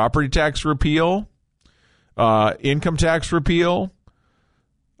about the property tax repeal, income tax repeal.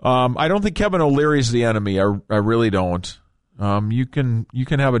 I don't think Kevin O'Leary's the enemy. I really don't. You can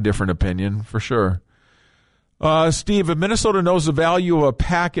have a different opinion for sure. Steve, if Minnesota knows the value of a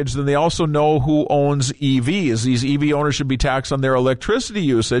package, then they also know who owns EVs. These EV owners should be taxed on their electricity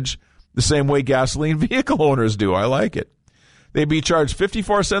usage the same way gasoline vehicle owners do. I like it. They'd be charged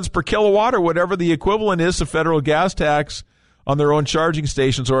 54 cents per kilowatt or whatever the equivalent is to federal gas tax on their own charging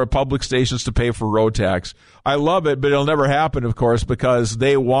stations or at public stations to pay for road tax. I love it, but it'll never happen, of course, because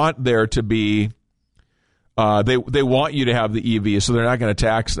they want there to be they want you to have the EV, so they're not going to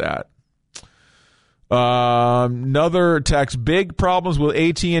tax that. Another text, big problems with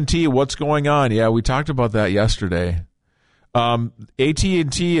AT&T. What's going on? Yeah, we talked about that yesterday.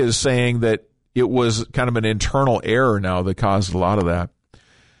 AT&T is saying that it was kind of an internal error now that caused a lot of that.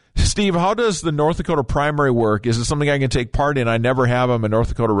 Steve, how does the North Dakota primary work? Is it something I can take part in? I never have. I'm a North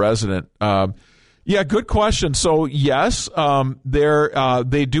Dakota resident. Yeah, good question. So, yes,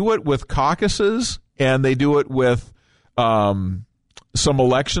 they do it with caucuses, and they do it with some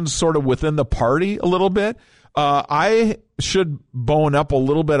elections sort of within the party a little bit. I should bone up a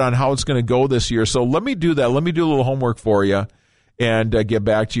little bit on how it's going to go this year. So let me do that. Let me do a little homework for you and get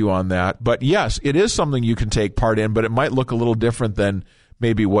back to you on that. But, yes, it is something you can take part in, but it might look a little different than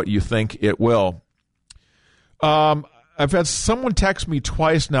maybe what you think it will. I've had someone text me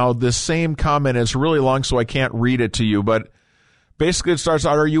twice now this same comment. It's really long, so I can't read it to you. But basically it starts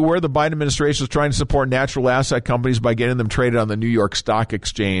out, are you aware the Biden administration is trying to support natural asset companies by getting them traded on the New York Stock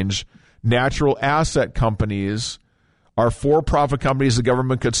Exchange? natural asset companies are for-profit companies the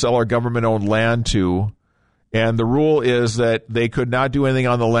government could sell our government-owned land to. And the rule is that they could not do anything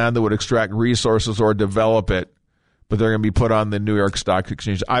on the land that would extract resources or develop it, but they're going to be put on the New York Stock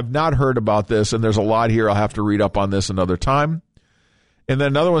Exchange. I've not heard about this, and there's a lot here. I'll have to read up on this another time. And then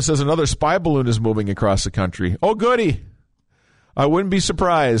another one says another spy balloon is moving across the country. Oh, goody. I wouldn't be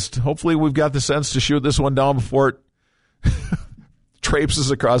surprised. Hopefully we've got the sense to shoot this one down before it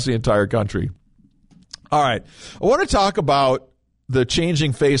traipses across the entire country. All right. I want to talk about the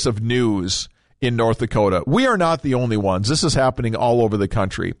changing face of news in North Dakota. We are not the only ones. This is happening all over the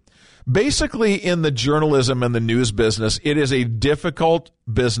country. Basically, in the journalism and the news business, it is a difficult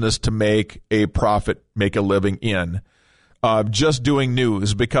business to make a profit, make a living in, just doing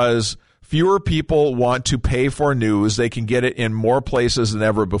news, because fewer people want to pay for news. They can get it in more places than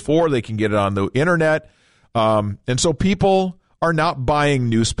ever before. They can get it on the internet. And so people are not buying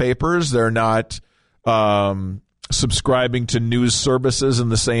newspapers. They're not subscribing to news services in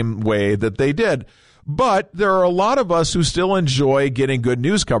the same way that they did. But there are a lot of us who still enjoy getting good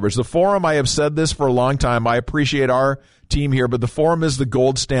news coverage. The Forum, I have said this for a long time. I appreciate our team here, but the Forum is the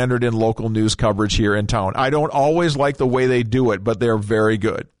gold standard in local news coverage here in town. I don't always like the way they do it, but they're very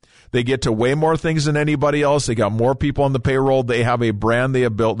good. They get to way more things than anybody else. They got more people on the payroll. They have a brand they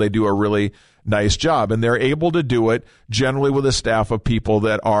have built. They do a really nice job, and they're able to do it generally with a staff of people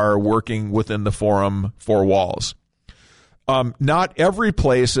that are working within the Forum four walls. Not every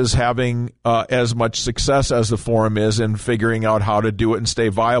place is having as much success as the Forum is in figuring out how to do it and stay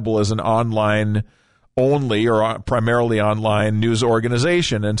viable as an online only or primarily online news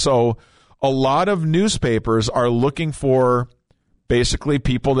organization. And so a lot of newspapers are looking for basically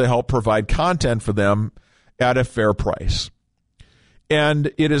people to help provide content for them at a fair price.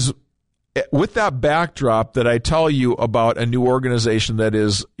 And it is with that backdrop that I tell you about a new organization that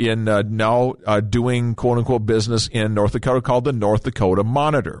is in now doing quote-unquote business in North Dakota called the North Dakota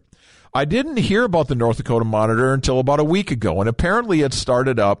Monitor. I didn't hear about the North Dakota Monitor until about a week ago, and apparently it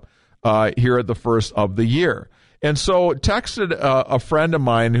started up here at the first of the year. And so texted a friend of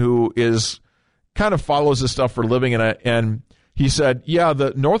mine who is kind of follows this stuff for a living, and he said, yeah,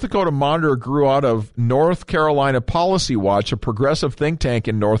 the North Dakota Monitor grew out of North Carolina Policy Watch, a progressive think tank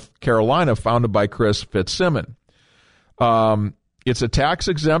in North Carolina founded by Chris Fitzsimmons. It's a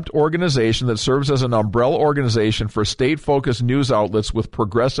tax-exempt organization that serves as an umbrella organization for state-focused news outlets with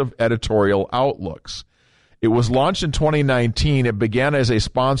progressive editorial outlooks. It was launched in 2019. It began as a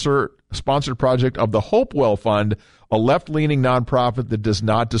sponsored project of the Hopewell Fund, a left-leaning nonprofit that does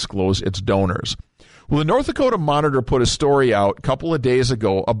not disclose its donors. Well, the North Dakota Monitor put a story out a couple of days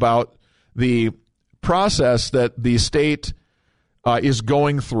ago about the process that the state is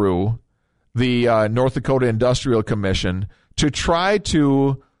going through, the North Dakota Industrial Commission, to try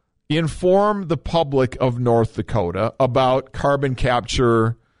to inform the public of North Dakota about carbon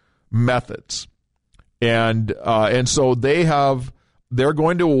capture methods. And so they're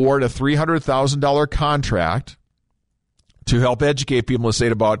going to award a $300,000 contract to help educate people in the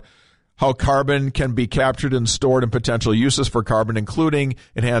state about how carbon can be captured and stored and potential uses for carbon, including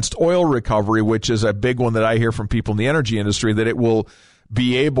enhanced oil recovery, which is a big one that I hear from people in the energy industry, that it will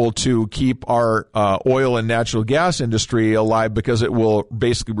be able to keep our oil and natural gas industry alive because it will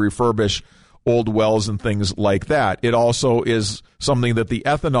basically refurbish old wells and things like that. It also is something that the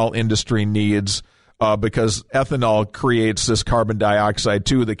ethanol industry needs because ethanol creates this carbon dioxide,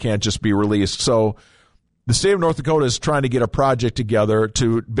 too, that can't just be released. So the state of North Dakota is trying to get a project together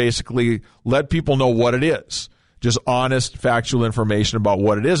to basically let people know what it is. Just honest, factual information about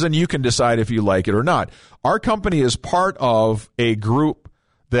what it is, and you can decide if you like it or not. Our company is part of a group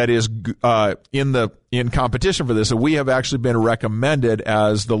that is in competition for this, and we have actually been recommended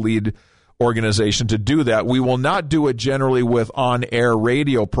as the lead organization to do that. We will not do it generally with on-air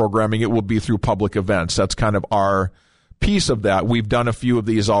radio programming. It will be through public events. That's kind of our piece of that. We've done a few of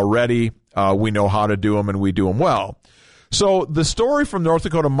these already. We know how to do them, and we do them well. So the story from North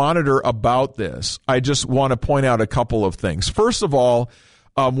Dakota Monitor about this, I just want to point out a couple of things. First of all,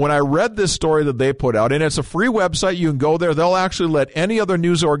 when I read this story that they put out, and it's a free website, you can go there. They'll actually let any other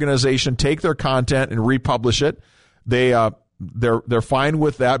news organization take their content and republish it. They're fine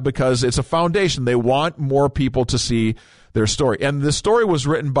with that because it's a foundation. They want more people to see their story. And the story was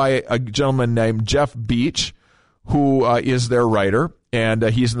written by a gentleman named Jeff Beach, who is their writer, and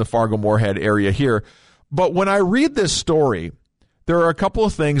he's in the Fargo-Moorhead area here. But when I read this story, there are a couple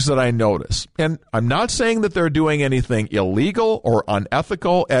of things that I notice. And I'm not saying that they're doing anything illegal or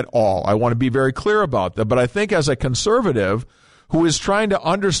unethical at all. I want to be very clear about that. But I think as a conservative who is trying to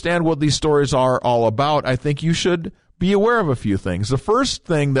understand what these stories are all about, I think you should be aware of a few things. The first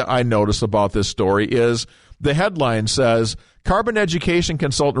thing that I notice about this story is the headline says, Carbon Education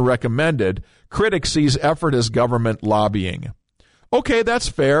Consultant Recommended, Critic Sees Effort as Government Lobbying. Okay, that's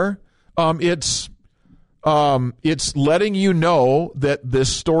fair. It's letting you know that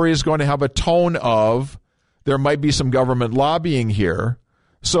this story is going to have a tone of there might be some government lobbying here.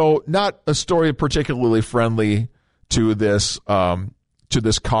 So not a story particularly friendly to this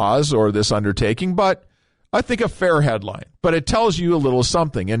cause or this undertaking, but I think a fair headline. But it tells you a little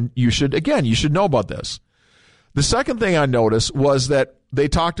something, and you should know about this. The second thing I noticed was that they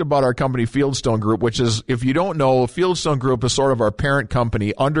talked about our company Fieldstone Group, which is, if you don't know, Fieldstone Group is sort of our parent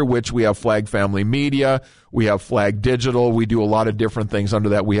company under which we have Flag Family Media, we have Flag Digital, we do a lot of different things under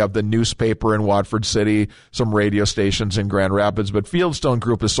that. We have the newspaper in Watford City, some radio stations in Grand Rapids, but Fieldstone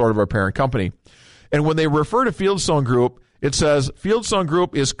Group is sort of our parent company. And when they refer to Fieldstone Group, it says Fieldstone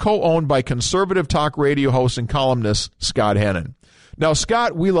Group is co-owned by conservative talk radio host and columnist Scott Hennon. Now,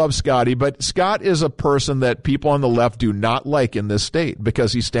 Scott, we love Scotty, but Scott is a person that people on the left do not like in this state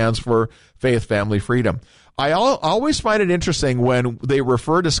because he stands for faith, family, freedom. I always find it interesting when they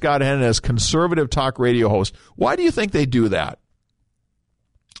refer to Scott Hennon as conservative talk radio host. Why do you think they do that?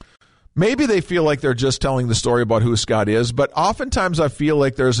 Maybe they feel like they're just telling the story about who Scott is, but oftentimes I feel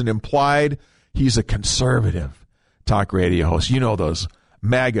like there's an implied he's a conservative talk radio host. You know, those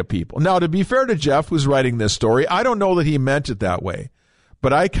MAGA people. Now, to be fair to Jeff, who's writing this story, I don't know that he meant it that way,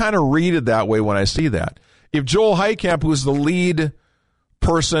 but I kind of read it that way when I see that. If Joel Heitkamp, who's the lead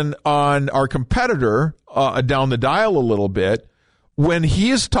person on our competitor down the dial a little bit, when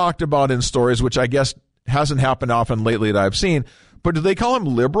he's talked about in stories, which I guess hasn't happened often lately that I've seen, but do they call him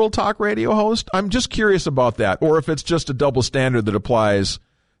liberal talk radio host? I'm just curious about that, or if it's just a double standard that applies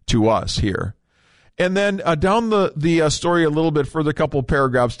to us here. And then down the story a little bit further, a couple of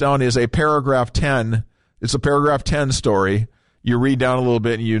paragraphs down, is a paragraph 10. It's a paragraph 10 story. You read down a little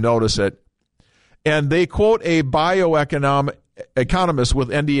bit and you notice it. And they quote a bioeconomist with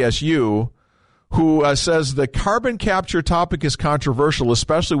NDSU who says the carbon capture topic is controversial,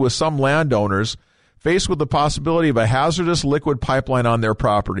 especially with some landowners faced with the possibility of a hazardous liquid pipeline on their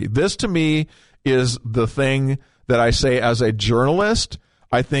property. This, to me, is the thing that I say as a journalist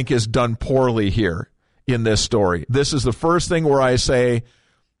I think is done poorly here in this story. This is the first thing where I say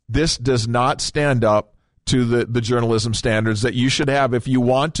this does not stand up to the journalism standards that you should have if you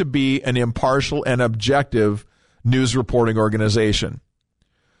want to be an impartial and objective news reporting organization.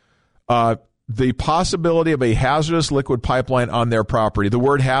 The possibility of a hazardous liquid pipeline on their property. The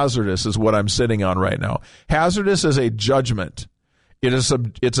word hazardous is what I'm sitting on right now. Hazardous is a judgment.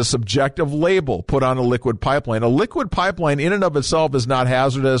 It's a subjective label put on a liquid pipeline. A liquid pipeline in and of itself is not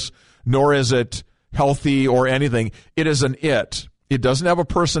hazardous, nor is it healthy or anything. It is an it. It doesn't have a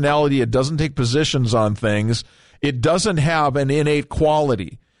personality. It doesn't take positions on things. It doesn't have an innate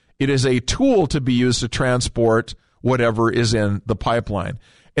quality. It is a tool to be used to transport whatever is in the pipeline.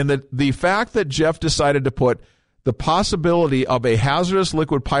 And the fact that Jeff decided to put the possibility of a hazardous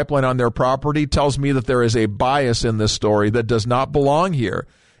liquid pipeline on their property tells me that there is a bias in this story that does not belong here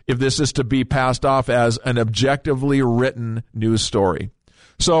if this is to be passed off as an objectively written news story.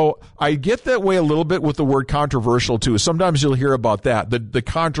 So I get that way a little bit with the word controversial, too. Sometimes you'll hear about that, the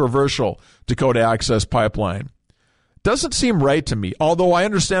controversial Dakota Access Pipeline. Doesn't seem right to me, although I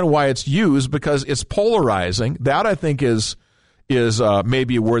understand why it's used because it's polarizing. That, I think, is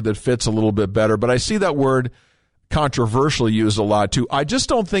maybe a word that fits a little bit better. But I see that word controversial used a lot too. I just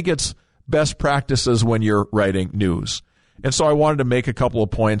don't think it's best practices when you're writing news. And so I wanted to make a couple of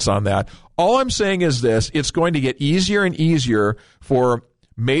points on that. All I'm saying is this: it's going to get easier and easier for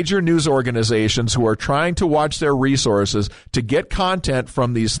major news organizations who are trying to watch their resources to get content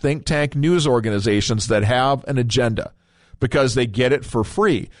from these think tank news organizations that have an agenda because they get it for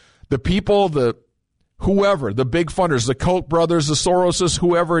free. The people, whoever, the big funders, the Koch brothers, the Soroses,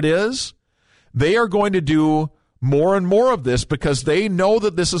 whoever it is, they are going to do more and more of this because they know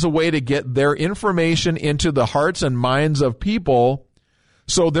that this is a way to get their information into the hearts and minds of people.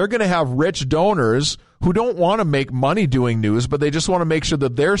 So they're going to have rich donors who don't want to make money doing news, but they just want to make sure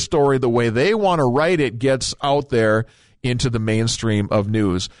that their story, the way they want to write it, gets out there into the mainstream of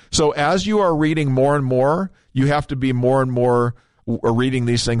news. So as you are reading more and more, you have to be more and more reading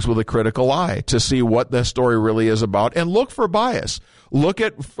these things with a critical eye to see what the story really is about and look for bias. Look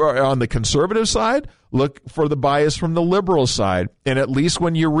at, on the conservative side, look for the bias from the liberal side. And at least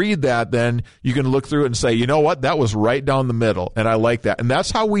when you read that, then you can look through it and say, you know what, that was right down the middle. And I like that. And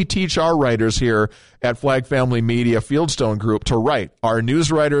that's how we teach our writers here at Flag Family Media Fieldstone Group to write. Our news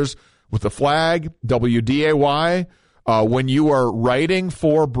writers with the Flag, WDAY, When you are writing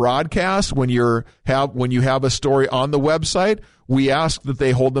for broadcast, when you have a story on the website, we ask that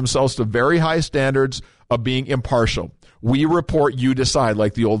they hold themselves to very high standards of being impartial. We report, you decide,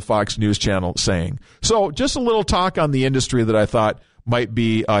 like the old Fox News Channel saying. So just a little talk on the industry that I thought might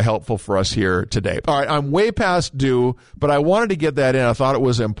be helpful for us here today. All right, I'm way past due, but I wanted to get that in. I thought it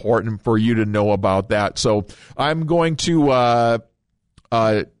was important for you to know about that. So I'm going to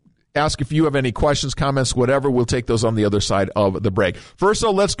ask if you have any questions, comments, whatever. We'll take those on the other side of the break. First,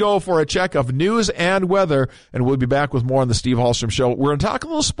 though, let's go for a check of news and weather, and we'll be back with more on the Steve Hallstrom Show. We're going to talk a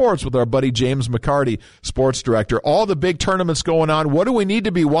little sports with our buddy James McCarty, sports director. All the big tournaments going on. What do we need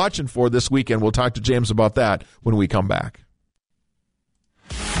to be watching for this weekend? We'll talk to James about that when we come back.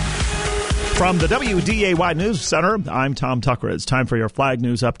 From the WDAY News Center, I'm Tom Tucker. It's time for your Flag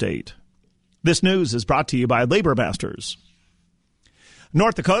News Update. This news is brought to you by Labor Masters.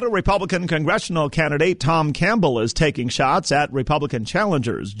 North Dakota Republican congressional candidate Tom Campbell is taking shots at Republican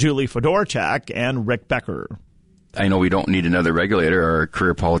challengers Julie Fedorchak and Rick Becker. I know we don't need another regulator or a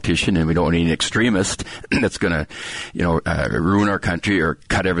career politician, and we don't need an extremist that's going to, ruin our country or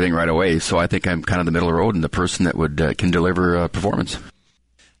cut everything right away. So I think I'm kind of the middle of the road and the person that would can deliver performance.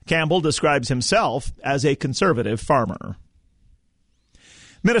 Campbell describes himself as a conservative farmer.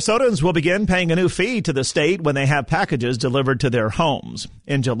 Minnesotans will begin paying a new fee to the state when they have packages delivered to their homes.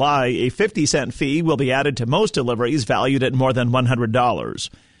 In July, a 50-cent fee will be added to most deliveries valued at more than $100.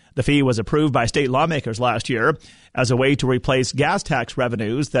 The fee was approved by state lawmakers last year as a way to replace gas tax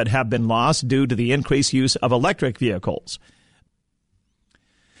revenues that have been lost due to the increased use of electric vehicles.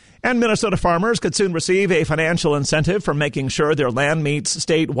 And Minnesota farmers could soon receive a financial incentive for making sure their land meets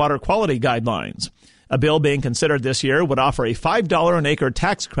state water quality guidelines. A bill being considered this year would offer a $5 an acre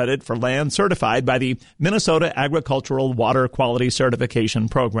tax credit for land certified by the Minnesota Agricultural Water Quality Certification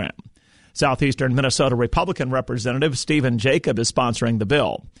Program. Southeastern Minnesota Republican Representative Stephen Jacob is sponsoring the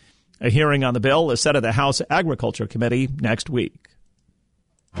bill. A hearing on the bill is set at the House Agriculture Committee next week.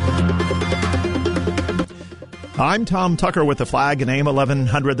 I'm Tom Tucker with The Flag and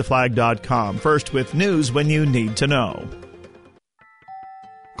AM1100theflag.com. First with news when you need to know.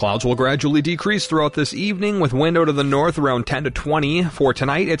 Clouds will gradually decrease throughout this evening with wind out of the north around 10 to 20. For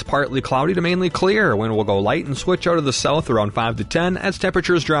tonight, it's partly cloudy to mainly clear. Wind will go light and switch out of the south around 5 to 10 as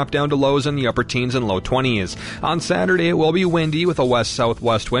temperatures drop down to lows in the upper teens and low 20s. On Saturday, it will be windy with a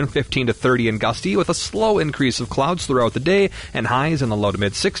west-southwest wind 15 to 30 and gusty with a slow increase of clouds throughout the day and highs in the low to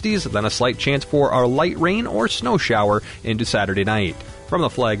mid-60s, then a slight chance for a light rain or snow shower into Saturday night. From the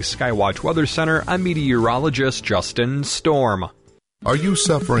Flag Skywatch Weather Center, I'm meteorologist Justin Storm. Are you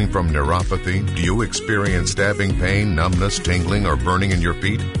suffering from neuropathy? Do you experience stabbing pain, numbness, tingling, or burning in your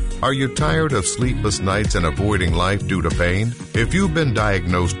feet? Are you tired of sleepless nights and avoiding life due to pain? If you've been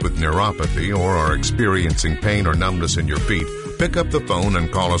diagnosed with neuropathy or are experiencing pain or numbness in your feet, pick up the phone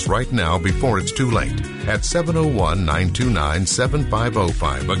and call us right now before it's too late at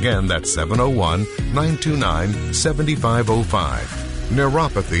 701-929-7505. Again, that's 701-929-7505.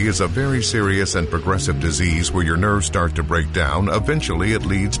 Neuropathy is a very serious and progressive disease where your nerves start to break down. Eventually, it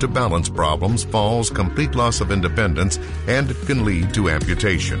leads to balance problems, falls, complete loss of independence, and it can lead to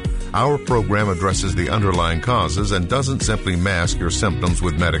amputation. Our program addresses the underlying causes and doesn't simply mask your symptoms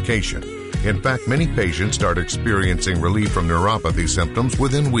with medication. In fact, many patients start experiencing relief from neuropathy symptoms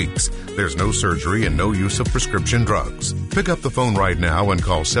within weeks. There's no surgery and no use of prescription drugs. Pick up the phone right now and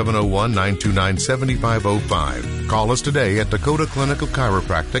call 701-929-7505. Call us today at Dakota Clinical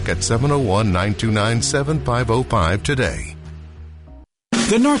Chiropractic at 701-929-7505 today.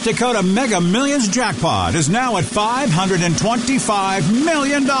 The North Dakota Mega Millions jackpot is now at $525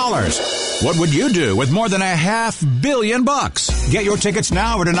 million. What would you do with more than $500 million? Get your tickets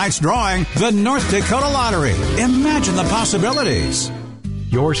now for tonight's drawing, the North Dakota Lottery. Imagine the possibilities.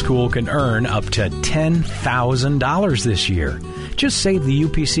 Your school can earn up to $10,000 this year. Just save the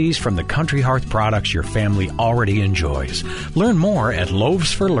UPCs from the Country Hearth products your family already enjoys. Learn more at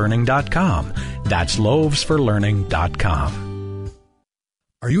loavesforlearning.com. That's loavesforlearning.com.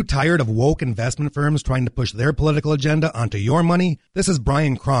 Are you tired of woke investment firms trying to push their political agenda onto your money? This is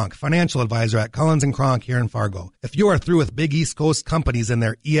Brian Kronk, financial advisor at Collins & Kronk here in Fargo. If you are through with big East Coast companies and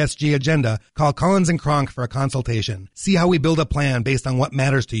their ESG agenda, call Collins & Kronk for a consultation. See how we build a plan based on what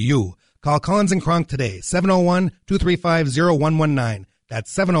matters to you. Call Collins & Kronk today, 701-235-0119.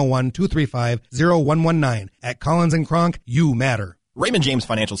 That's 701-235-0119. At Collins & Kronk, you matter. Raymond James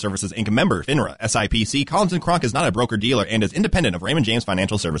Financial Services, Inc. member, FINRA, SIPC. Collins & Kronk is not a broker-dealer and is independent of Raymond James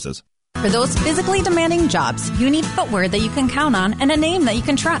Financial Services. For those physically demanding jobs, you need footwear that you can count on and a name that you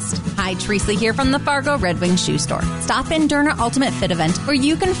can trust. Hi, Teresa here from the Fargo Red Wing Shoe Store. Stop in during our Ultimate Fit event where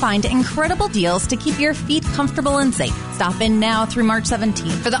you can find incredible deals to keep your feet comfortable and safe. Stop in now through March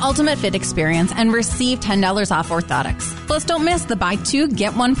 17th for the Ultimate Fit experience and receive $10 off orthotics. Plus, don't miss the buy two,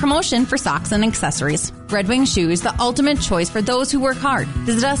 get one promotion for socks and accessories. Red Wing Shoes, the ultimate choice for those who work hard.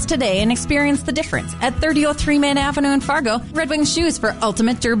 Visit us today and experience the difference at 3003 Main Avenue in Fargo. Red Wing Shoes for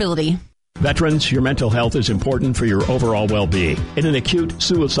ultimate durability. Veterans, your mental health is important for your overall well-being. In an acute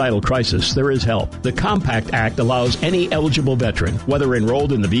suicidal crisis, there is help. The Compact Act allows any eligible veteran, whether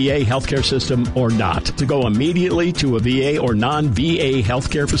enrolled in the VA healthcare system or not, to go immediately to a VA or non-VA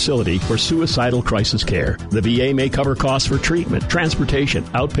healthcare facility for suicidal crisis care. The VA may cover costs for treatment, transportation,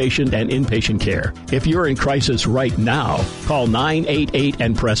 outpatient, and inpatient care. If you're in crisis right now, call 988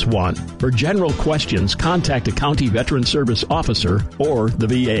 and press 1. For general questions, contact a county veteran service officer or the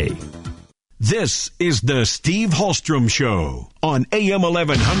VA. This is the Steve Hallstrom Show on AM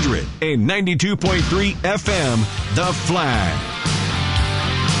 1100 and 92.3 FM, The Flag.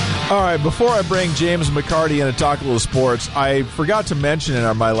 All right, before I bring James McCarty in to talk a little sports, I forgot to mention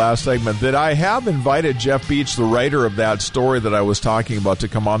in my last segment that I have invited Jeff Beach, the writer of that story that I was talking about, to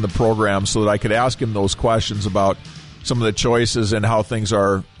come on the program so that I could ask him those questions about some of the choices and how things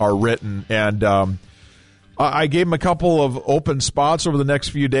are written. And I gave him a couple of open spots over the next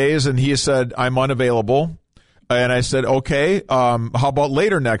few days, and he said, I'm unavailable. And I said, okay, how about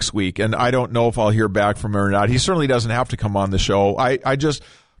later next week? And I don't know if I'll hear back from him or not. He certainly doesn't have to come on the show. I'm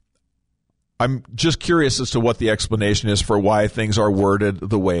just curious as to what the explanation is for why things are worded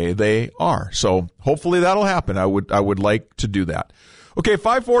the way they are. So hopefully that'll happen. I would like to do that. Okay,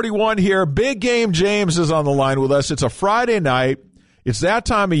 5:41 here. Big Game James is on the line with us. It's a Friday night. It's that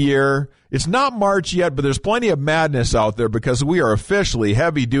time of year. It's not March yet, but there's plenty of madness out there because we are officially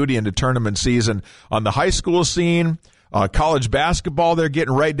heavy duty into tournament season on the high school scene. College basketball, they're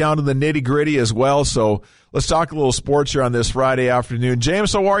getting right down to the nitty-gritty as well. So let's talk a little sports here on this Friday afternoon.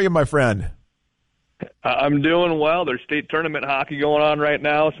 James, how are you, my friend? I'm doing well. There's state tournament hockey going on right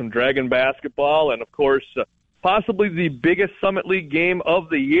now, some Dragon basketball, and, of course, possibly the biggest Summit League game of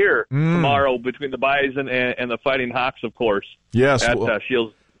the year tomorrow between the Bison and the Fighting Hawks, of course. Yes. At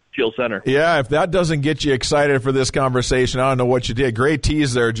Shields Center. Yeah, if that doesn't get you excited for this conversation, I don't know what you did. Great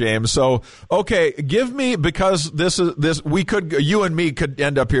tease there, James. So, okay, give me, because you and me could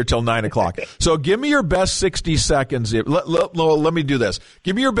end up here till 9 o'clock. So give me your best 60 seconds. Let me do this.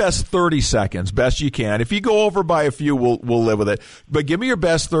 Give me your best 30 seconds, best you can. If you go over by a few, we'll live with it. But give me your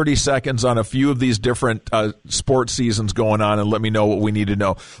best 30 seconds on a few of these different sports seasons going on, and let me know what we need to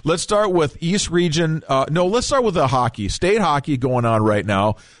know. Let's start with East Region. Let's start with the hockey. State hockey going on right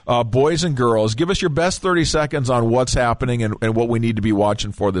now. Boys and girls, give us your best 30 seconds on what's happening and what we need to be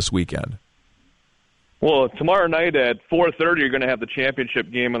watching for this weekend. Well, tomorrow night at 4:30, you're going to have the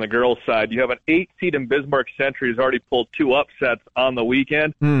championship game on the girls' side. You have an 8-seed in Bismarck Century who's already pulled 2 upsets on the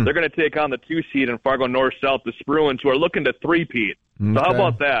weekend. They're going to take on the 2-seed in Fargo North-South, the Spruans, who are looking to three-peat. Okay. So how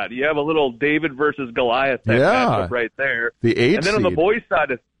about that? You have a little David versus Goliath type matchup right there. The 8-seed. And then on the boys'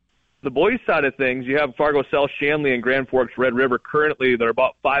 side of things, you have Fargo South Shanley and Grand Forks Red River. Currently, they're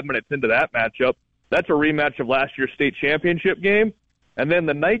about 5 minutes into that matchup. That's a rematch of last year's state championship game. And then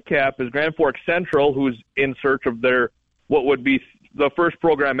the nightcap is Grand Forks Central, who's in search of what would be the first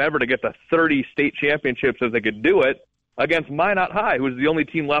program ever to get to 30 state championships if they could do it, against Minot High, who's the only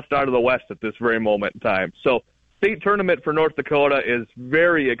team left out of the West at this very moment in time. So state tournament for North Dakota is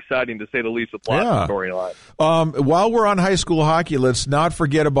very exciting, to say the least, with lots of storyline. While we're on high school hockey, let's not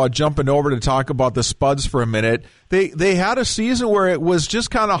forget about jumping over to talk about the Spuds for a minute. They had a season where it was just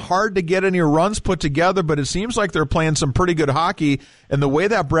kind of hard to get any runs put together, but it seems like they're playing some pretty good hockey, and the way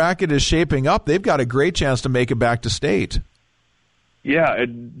that bracket is shaping up, they've got a great chance to make it back to state. Yeah,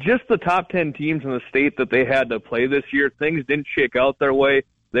 just the top 10 teams in the state that they had to play this year, things didn't shake out their way.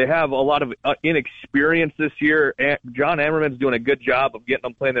 They have a lot of inexperience this year. John Ammerman's doing a good job of getting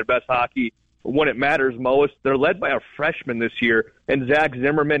them playing their best hockey when it matters most. They're led by a freshman this year, and Zach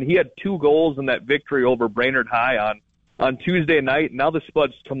Zimmerman. He had 2 goals in that victory over Brainerd High on Tuesday night. Now the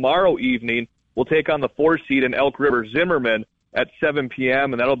Spuds tomorrow evening will take on the 4-seed in Elk River Zimmerman at 7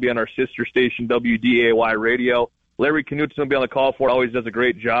 p.m., and that'll be on our sister station, WDAY Radio. Larry Knutson will be on the call for it. Always does a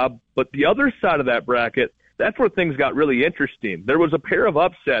great job. But the other side of that bracket, that's where things got really interesting. There was a pair of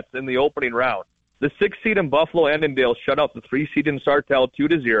upsets in the opening round. The 6-seed in Buffalo Annandale shut out the 3-seed in Sartell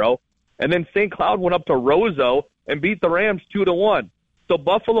 2-0, and then St. Cloud went up to Roseau and beat the Rams 2-1. So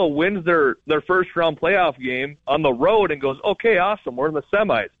Buffalo wins their first-round playoff game on the road and goes, okay, awesome, we're in the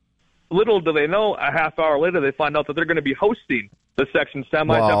semis. Little do they know, a half hour later they find out that they're going to be hosting the section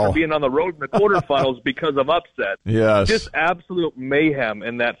semis after being on the road in the quarterfinals because of upset. Yes. Just absolute mayhem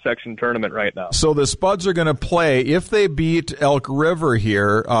in that section tournament right now. So the Spuds are going to play, if they beat Elk River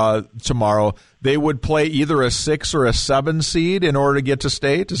here tomorrow, they would play either a 6 or a 7 seed in order to get to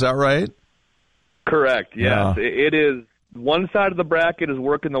state. Is that right? Correct, yes. Yeah. It is. One side of the bracket is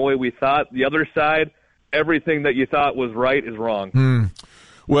working the way we thought. The other side, everything that you thought was right is wrong.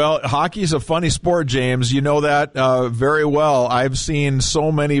 Well, hockey's a funny sport, James. You know that very well. I've seen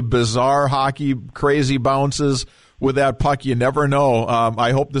so many bizarre hockey, crazy bounces with that puck. You never know.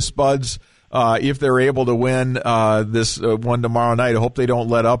 I hope the Spuds, if they're able to win this one tomorrow night, I hope they don't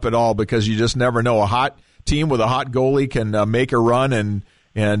let up at all, because you just never know. A hot team with a hot goalie can make a run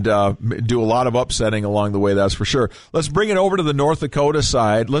and do a lot of upsetting along the way, that's for sure. Let's bring it over to the North Dakota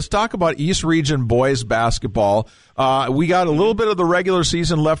side. Let's talk about East Region boys basketball. We got a little bit of the regular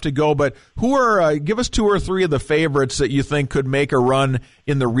season left to go, but who are give us 2 or 3 of the favorites that you think could make a run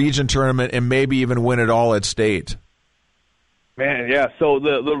in the region tournament and maybe even win it all at state? Man, yeah. So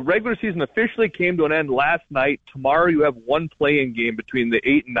the regular season officially came to an end last night. Tomorrow you have one play-in game between the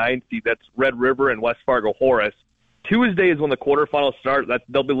 8 and 9 seed. That's Red River and West Fargo Horace. Tuesday is when the quarterfinals start.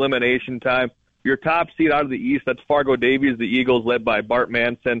 There'll be elimination time. Your top seed out of the East, that's Fargo Davies, the Eagles, led by Bart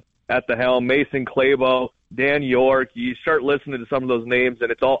Manson at the helm, Mason Clabo, Dan York. You start listening to some of those names,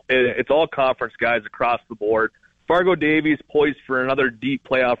 and it's all conference guys across the board. Fargo Davies poised for another deep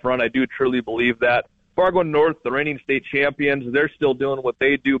playoff run. I do truly believe that. Fargo North, the reigning state champions, they're still doing what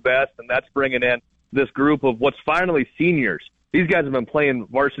they do best, and that's bringing in this group of what's finally seniors. These guys have been playing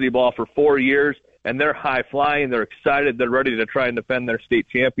varsity ball for 4 years, and they're high-flying, they're excited, they're ready to try and defend their state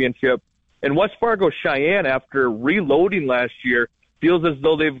championship. And West Fargo Cheyenne, after reloading last year, feels as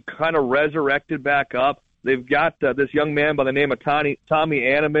though they've kind of resurrected back up. They've got this young man by the name of Tommy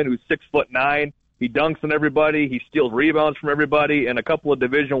Anneman, who's 6'9". He dunks on everybody, he steals rebounds from everybody, and a couple of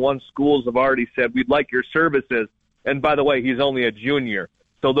Division I schools have already said, we'd like your services. And by the way, he's only a junior.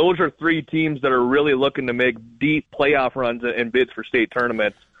 So those are 3 teams that are really looking to make deep playoff runs and bids for state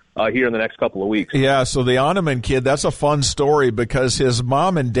tournaments here in the next couple of weeks. Yeah, so the Onneman kid, that's a fun story because his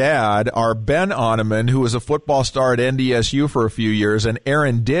mom and dad are Ben Onneman, who was a football star at NDSU for a few years, and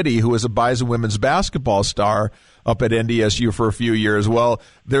Aaron Diddy, who was a Bison women's basketball star up at NDSU for a few years. Well,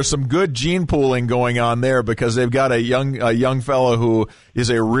 there's some good gene pooling going on there because they've got a young fellow who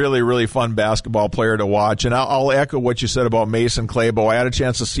is a really, really fun basketball player to watch. And I'll echo what you said about Mason Clabo. I had a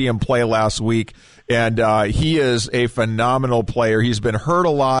chance to see him play last week, and he is a phenomenal player. He's been hurt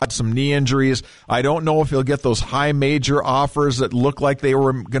a lot, some knee injuries. I don't know if he'll get those high major offers that look like they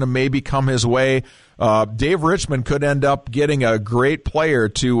were going to maybe come his way. Dave Richmond could end up getting a great player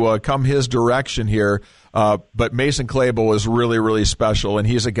to come his direction here. But Mason Clabo is really, really special, and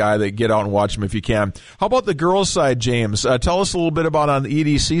he's a guy that get out and watch him if you can. How about the girls' side, James? Tell us a little bit about on the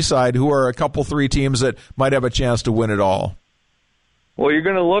EDC side, who are a couple, 3 teams that might have a chance to win it all. Well, you're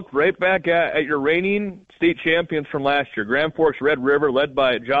going to look right back at your reigning state champions from last year, Grand Forks Red River, led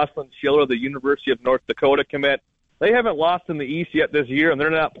by Jocelyn Schiller, the University of North Dakota commit. They haven't lost in the East yet this year, and they're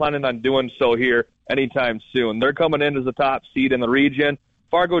not planning on doing so here anytime soon. They're coming in as the top seed in the region.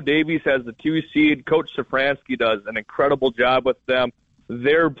 Fargo Davies has the 2 seed. Coach Safransky does an incredible job with them.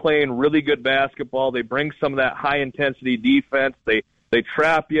 They're playing really good basketball. They bring some of that high-intensity defense. They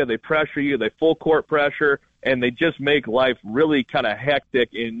trap you, they pressure you, they full-court pressure, and they just make life really kind of hectic,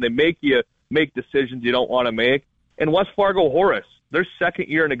 and they make you make decisions you don't want to make. And West Fargo Horace, their second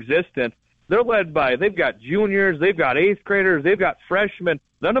year in existence, they're led by, they've got juniors, they've got 8th graders, they've got freshmen.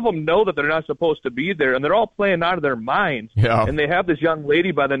 None of them know that they're not supposed to be there, and they're all playing out of their minds. Yeah. And they have this young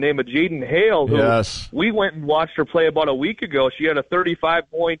lady by the name of Jaden Hale, who we went and watched her play about a week ago. She had a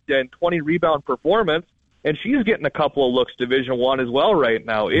 35-point and 20-rebound performance, and she's getting a couple of looks Division I as well right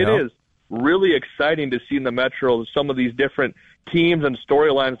now. It is really exciting to see in the Metro some of these different teams and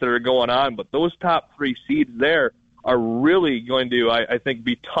storylines that are going on, but those top 3 seeds there are really going to, I think,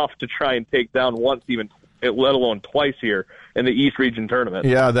 be tough to try and take down once, even let alone twice here in the East Region tournament.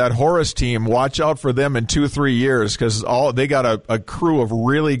 Yeah, that Horace team, watch out for them in 2-3 years because they got a crew of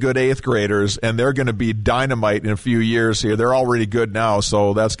really good 8th graders, and they're going to be dynamite in a few years here. They're already good now,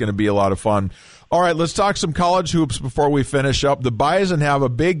 so that's going to be a lot of fun. All right, let's talk some college hoops before we finish up. The Bison have a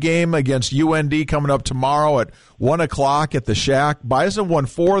big game against UND coming up tomorrow at 1 o'clock at the Shack. Bison won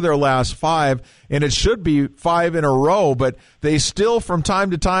 4 of their last 5, and it should be 5 in a row, but they still from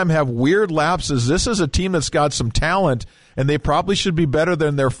time to time have weird lapses. This is a team that's got some talent, and they probably should be better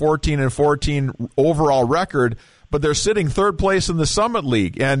than their 14-14 overall record, but they're sitting 3rd place in the Summit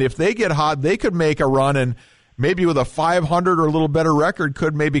League, and if they get hot, they could make a run and maybe with a 500 or a little better record,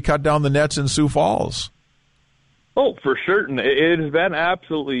 could maybe cut down the nets in Sioux Falls. Oh, for certain. It has been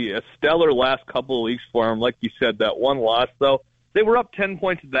absolutely a stellar last couple of weeks for them. Like you said, that one loss, though, they were up 10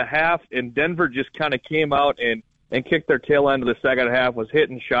 points at the half, and Denver just kind of came out and kicked their tail end of the second half, was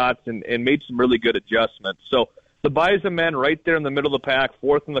hitting shots and made some really good adjustments. So the Bison men right there in the middle of the pack,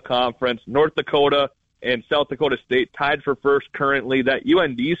 fourth in the conference. North Dakota and South Dakota State tied for first currently. That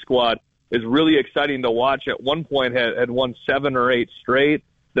UND squad is really exciting to watch. At one point had won 7 or 8 straight.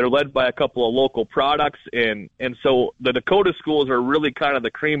 They're led by a couple of local products, and so the Dakota schools are really kind of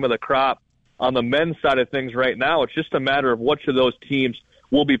the cream of the crop on the men's side of things right now. It's just a matter of which of those teams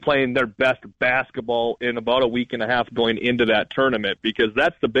will be playing their best basketball in about a week and a half going into that tournament, because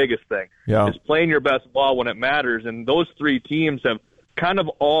that's the biggest thing, is playing your best ball when it matters. And those 3 teams have kind of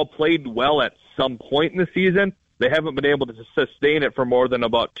all played well at some point in the season. They haven't been able to sustain it for more than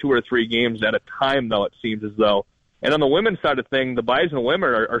about 2 or 3 games at a time, though, it seems as though. And on the women's side of things, the Bison women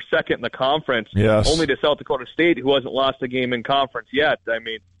are second in the conference, only to South Dakota State, who hasn't lost a game in conference yet. I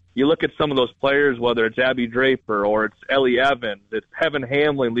mean, you look at some of those players, whether it's Abby Draper or it's Ellie Evans, it's Heaven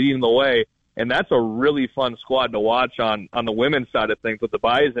Hamlin leading the way, and that's a really fun squad to watch on the women's side of things with the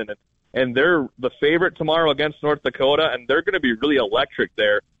Bison. And they're the favorite tomorrow against North Dakota, and they're going to be really electric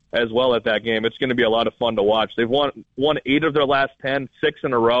there as well at that game. It's going to be a lot of fun to watch. They've won 8 of their last 10, 6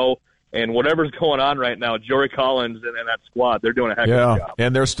 in a row. And whatever's going on right now, Jory Collins and that squad, they're doing a heck of a job.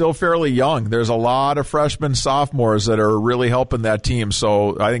 And they're still fairly young. There's a lot of freshmen, sophomores that are really helping that team.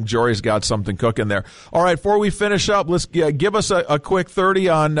 So I think Jory's got something cooking there. All right, before we finish up, let's give us a quick 30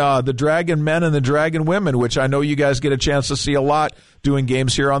 on the Dragon men and the Dragon women, which I know you guys get a chance to see a lot doing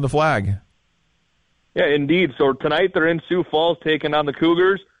games here on the Flag. Yeah, indeed. So tonight they're in Sioux Falls taking on the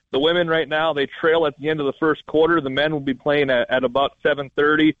Cougars. The women right now, they trail at the end of the first quarter. The men will be playing at about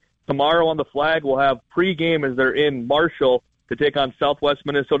 7:30. Tomorrow on the Flag, we'll have pregame as they're in Marshall to take on Southwest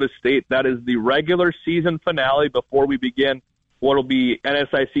Minnesota State. That is the regular season finale before we begin what will be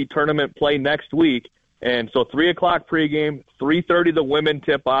NSIC tournament play next week. And so 3 o'clock pregame, 3:30 the women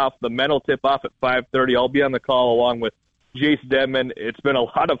tip off. The men will tip off at 5:30. I'll be on the call along with Jace Dedman. It's been a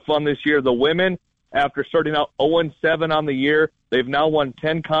lot of fun this year. The women, after starting out 0-7 on the year, they've now won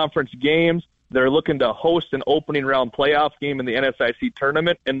 10 conference games. They're looking to host an opening round playoff game in the NSIC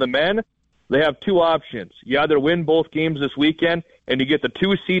tournament. And the men, they have 2 options. You either win both games this weekend and you get the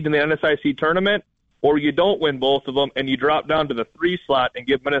 2 seed in the NSIC tournament, or you don't win both of them and you drop down to the 3 slot and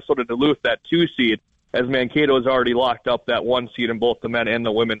give Minnesota Duluth that 2 seed, as Mankato has already locked up that 1 seed in both the men and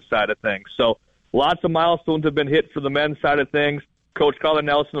the women's side of things. So lots of milestones have been hit for the men's side of things. Coach Colin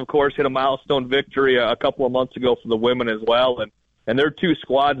Nelson, of course, hit a milestone victory a couple of months ago for the women as well. And there are 2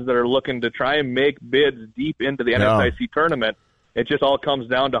 squads that are looking to try and make bids deep into the NSIC tournament. It just all comes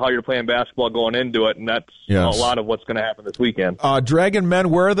down to how you're playing basketball going into it, and that's a lot of what's going to happen this weekend. Dragon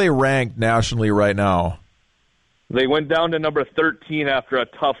men, where are they ranked nationally right now? They went down to number 13 after a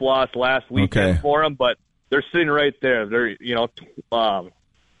tough loss last weekend for them, but they're sitting right there. They're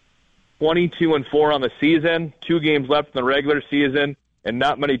 22-4 on the season, 2 games left in the regular season. And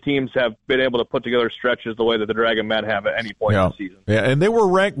not many teams have been able to put together stretches the way that the Dragon men have at any point in the season. Yeah, and they were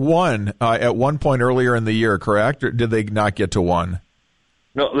ranked 1 at one point earlier in the year, correct? Or did they not get to 1?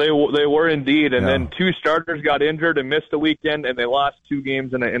 No, they were indeed. And then 2 starters got injured and missed a weekend, and they lost 2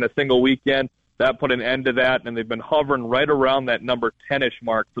 games in a single weekend. That put an end to that, and they've been hovering right around that number 10-ish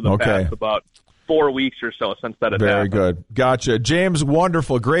mark for the past about 4 weeks or so since that had happened. Very good. Gotcha. James,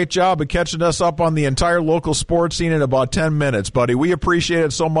 wonderful. Great job of catching us up on the entire local sports scene in about 10 minutes, buddy. We appreciate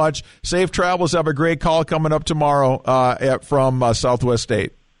it so much. Safe travels. Have a great call coming up tomorrow from Southwest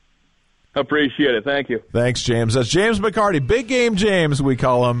State. Appreciate it. Thank you. Thanks, James. That's James McCarty, Big Game James, we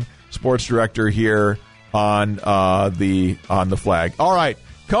call him, sports director here on the Flag. All right.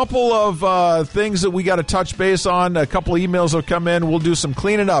 Couple of things that we got to touch base on. A couple of emails have come in. We'll do some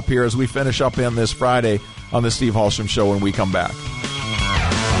cleaning up here as we finish up on this Friday on the Steve Hallstrom Show when we come back.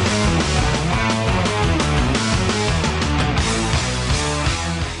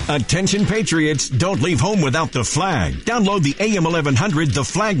 Attention Patriots, don't leave home without the Flag. Download the AM 1100 The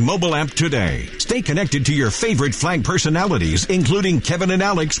Flag mobile app today. Stay connected to your favorite Flag personalities, including Kevin and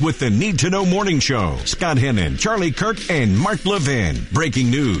Alex with the Need to Know Morning Show, Scott Hennon, Charlie Kirk, and Mark Levin. Breaking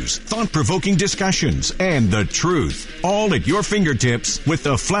news, thought-provoking discussions, and the truth. All at your fingertips with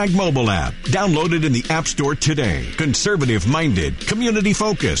the Flag mobile app. Download it in the App Store today. Conservative-minded,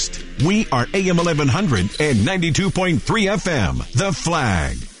 community-focused. We are AM 1100 and 92.3 FM. The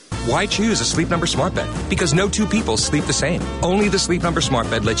Flag. Why choose a Sleep Number smart bed? Because no 2 people sleep the same. Only the Sleep Number smart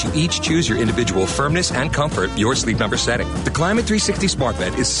bed lets you each choose your individual firmness and comfort, your Sleep Number setting. The Climate 360 smart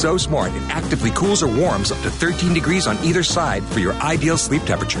bed is so smart it actively cools or warms up to 13 degrees on either side for your ideal sleep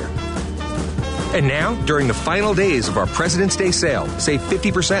temperature. And now, during the final days of our President's Day sale, save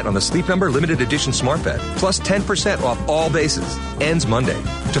 50% on the Sleep Number Limited Edition Smart Bed, plus 10% off all bases. Ends Monday.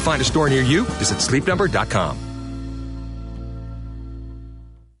 To find a store near you, visit sleepnumber.com.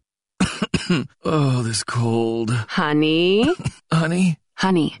 Oh, this cold. Honey? Honey?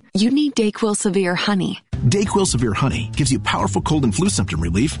 Honey, you need DayQuil Severe Honey. DayQuil Severe Honey gives you powerful cold and flu symptom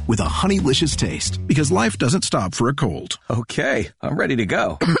relief with a honeylicious taste, because life doesn't stop for a cold. Okay, I'm ready to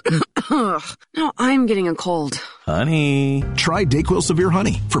go. Now I'm getting a cold. Honey. Try DayQuil Severe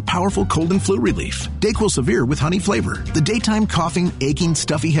Honey for powerful cold and flu relief. DayQuil Severe with honey flavor. The daytime coughing, aching,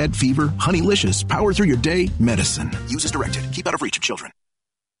 stuffy head, fever, honeylicious, power through your day medicine. Use as directed. Keep out of reach of children.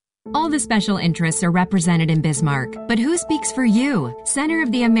 All the special interests are represented in Bismarck, but who speaks for you? Center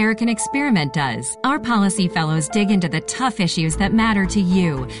of the American Experiment does. Our policy fellows dig into the tough issues that matter to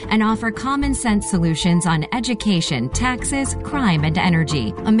you and offer common sense solutions on education, taxes, crime, and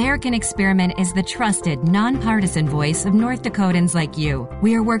energy. American Experiment is the trusted, nonpartisan voice of North Dakotans like you.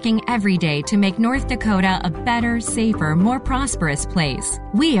 We are working every day to make North Dakota a better, safer, more prosperous place.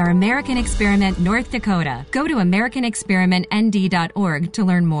 We are American Experiment North Dakota. Go to americanexperimentnd.org to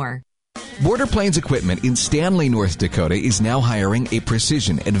learn more. Border Plains Equipment in Stanley, North Dakota is now hiring a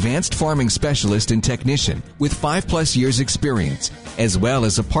precision advanced farming specialist and technician with 5+ years experience, as well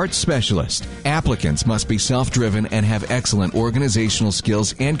as a parts specialist. Applicants must be self-driven and have excellent organizational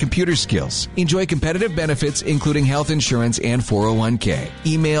skills and computer skills. Enjoy competitive benefits including health insurance and 401k.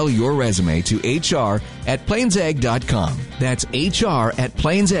 Email your resume to hr@plainsag.com. That's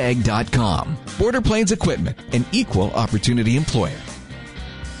hr@plainsag.com. Border Plains Equipment, an equal opportunity employer.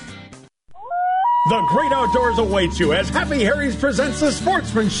 The great outdoors awaits you as Happy Harry's presents the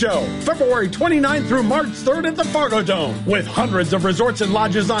Sportsman Show, February 29th through March 3rd at the Fargo Dome. With hundreds of resorts and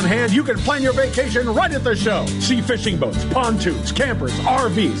lodges on hand, you can plan your vacation right at the show. See fishing boats, pontoons, campers,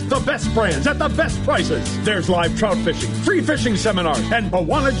 RVs, the best brands at the best prices. There's live trout fishing, free fishing seminars, and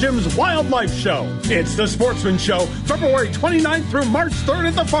Bawana Jim's Wildlife Show. It's the Sportsman Show, February 29th through March 3rd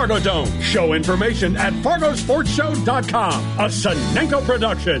at the Fargo Dome. Show information at fargosportshow.com. A Sonenko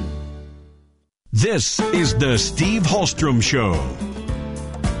production. This is the Steve Hallstrom Show.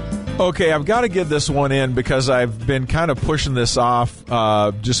 Okay, I've got to get this one in because I've been kind of pushing this off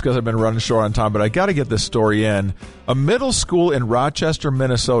just because I've been running short on time, but I got to get this story in. A middle school in Rochester,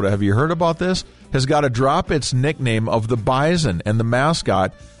 Minnesota, have you heard about this? Has got to drop its nickname of the Bison and the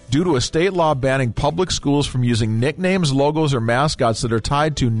mascot due to a state law banning public schools from using nicknames, logos, or mascots that are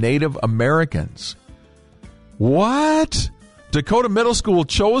tied to Native Americans. What? Dakota Middle School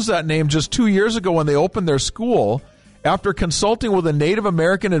chose that name just 2 years ago when they opened their school after consulting with a Native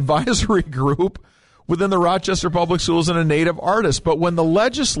American advisory group within the Rochester Public Schools and a Native artist. But when the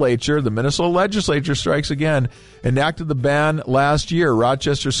legislature, the Minnesota legislature strikes again, enacted the ban last year,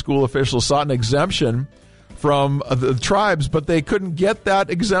 Rochester school officials sought an exemption from the tribes, but they couldn't get that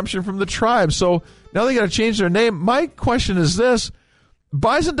exemption from the tribes. So now they got to change their name. My question is this: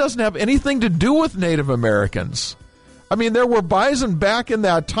 Bison doesn't have anything to do with Native Americans. I mean, there were bison back in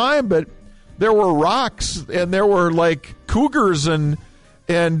that time, but there were rocks and there were like cougars and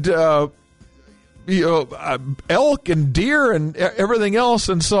elk and deer and everything else.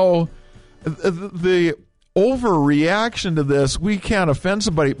 And so the overreaction to this, we can't offend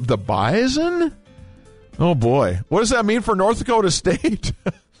somebody. The bison? Oh boy. What does that mean for North Dakota State?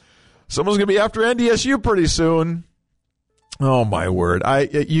 Someone's going to be after NDSU pretty soon. Oh my word.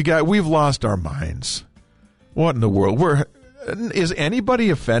 We've lost our minds. What in the world? Is anybody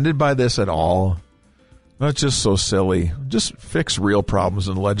offended by this at all? That's just so silly. Just fix real problems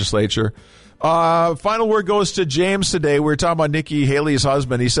in the legislature. Final word goes to James today. We were talking about Nikki Haley's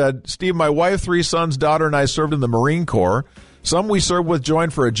husband. He said, Steve, my wife, 3 sons, daughter, and I served in the Marine Corps. Some we served with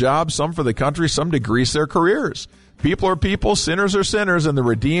joined for a job, some for the country, some to grease their careers. People are people, sinners are sinners, and the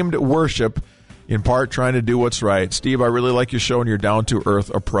redeemed worship, in part trying to do what's right. Steve, I really like your show and your down-to-earth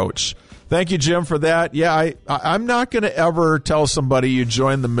approach. Thank you, Jim, for that. Yeah, I'm not going to ever tell somebody you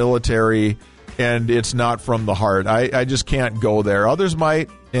joined the military and it's not from the heart. I just can't go there. Others might,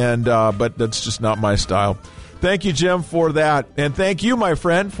 but that's just not my style. Thank you, Jim, for that. And thank you, my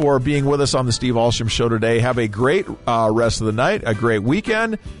friend, for being with us on the Steve Hallstrom Show today. Have a great rest of the night, a great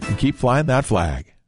weekend, and keep flying that flag.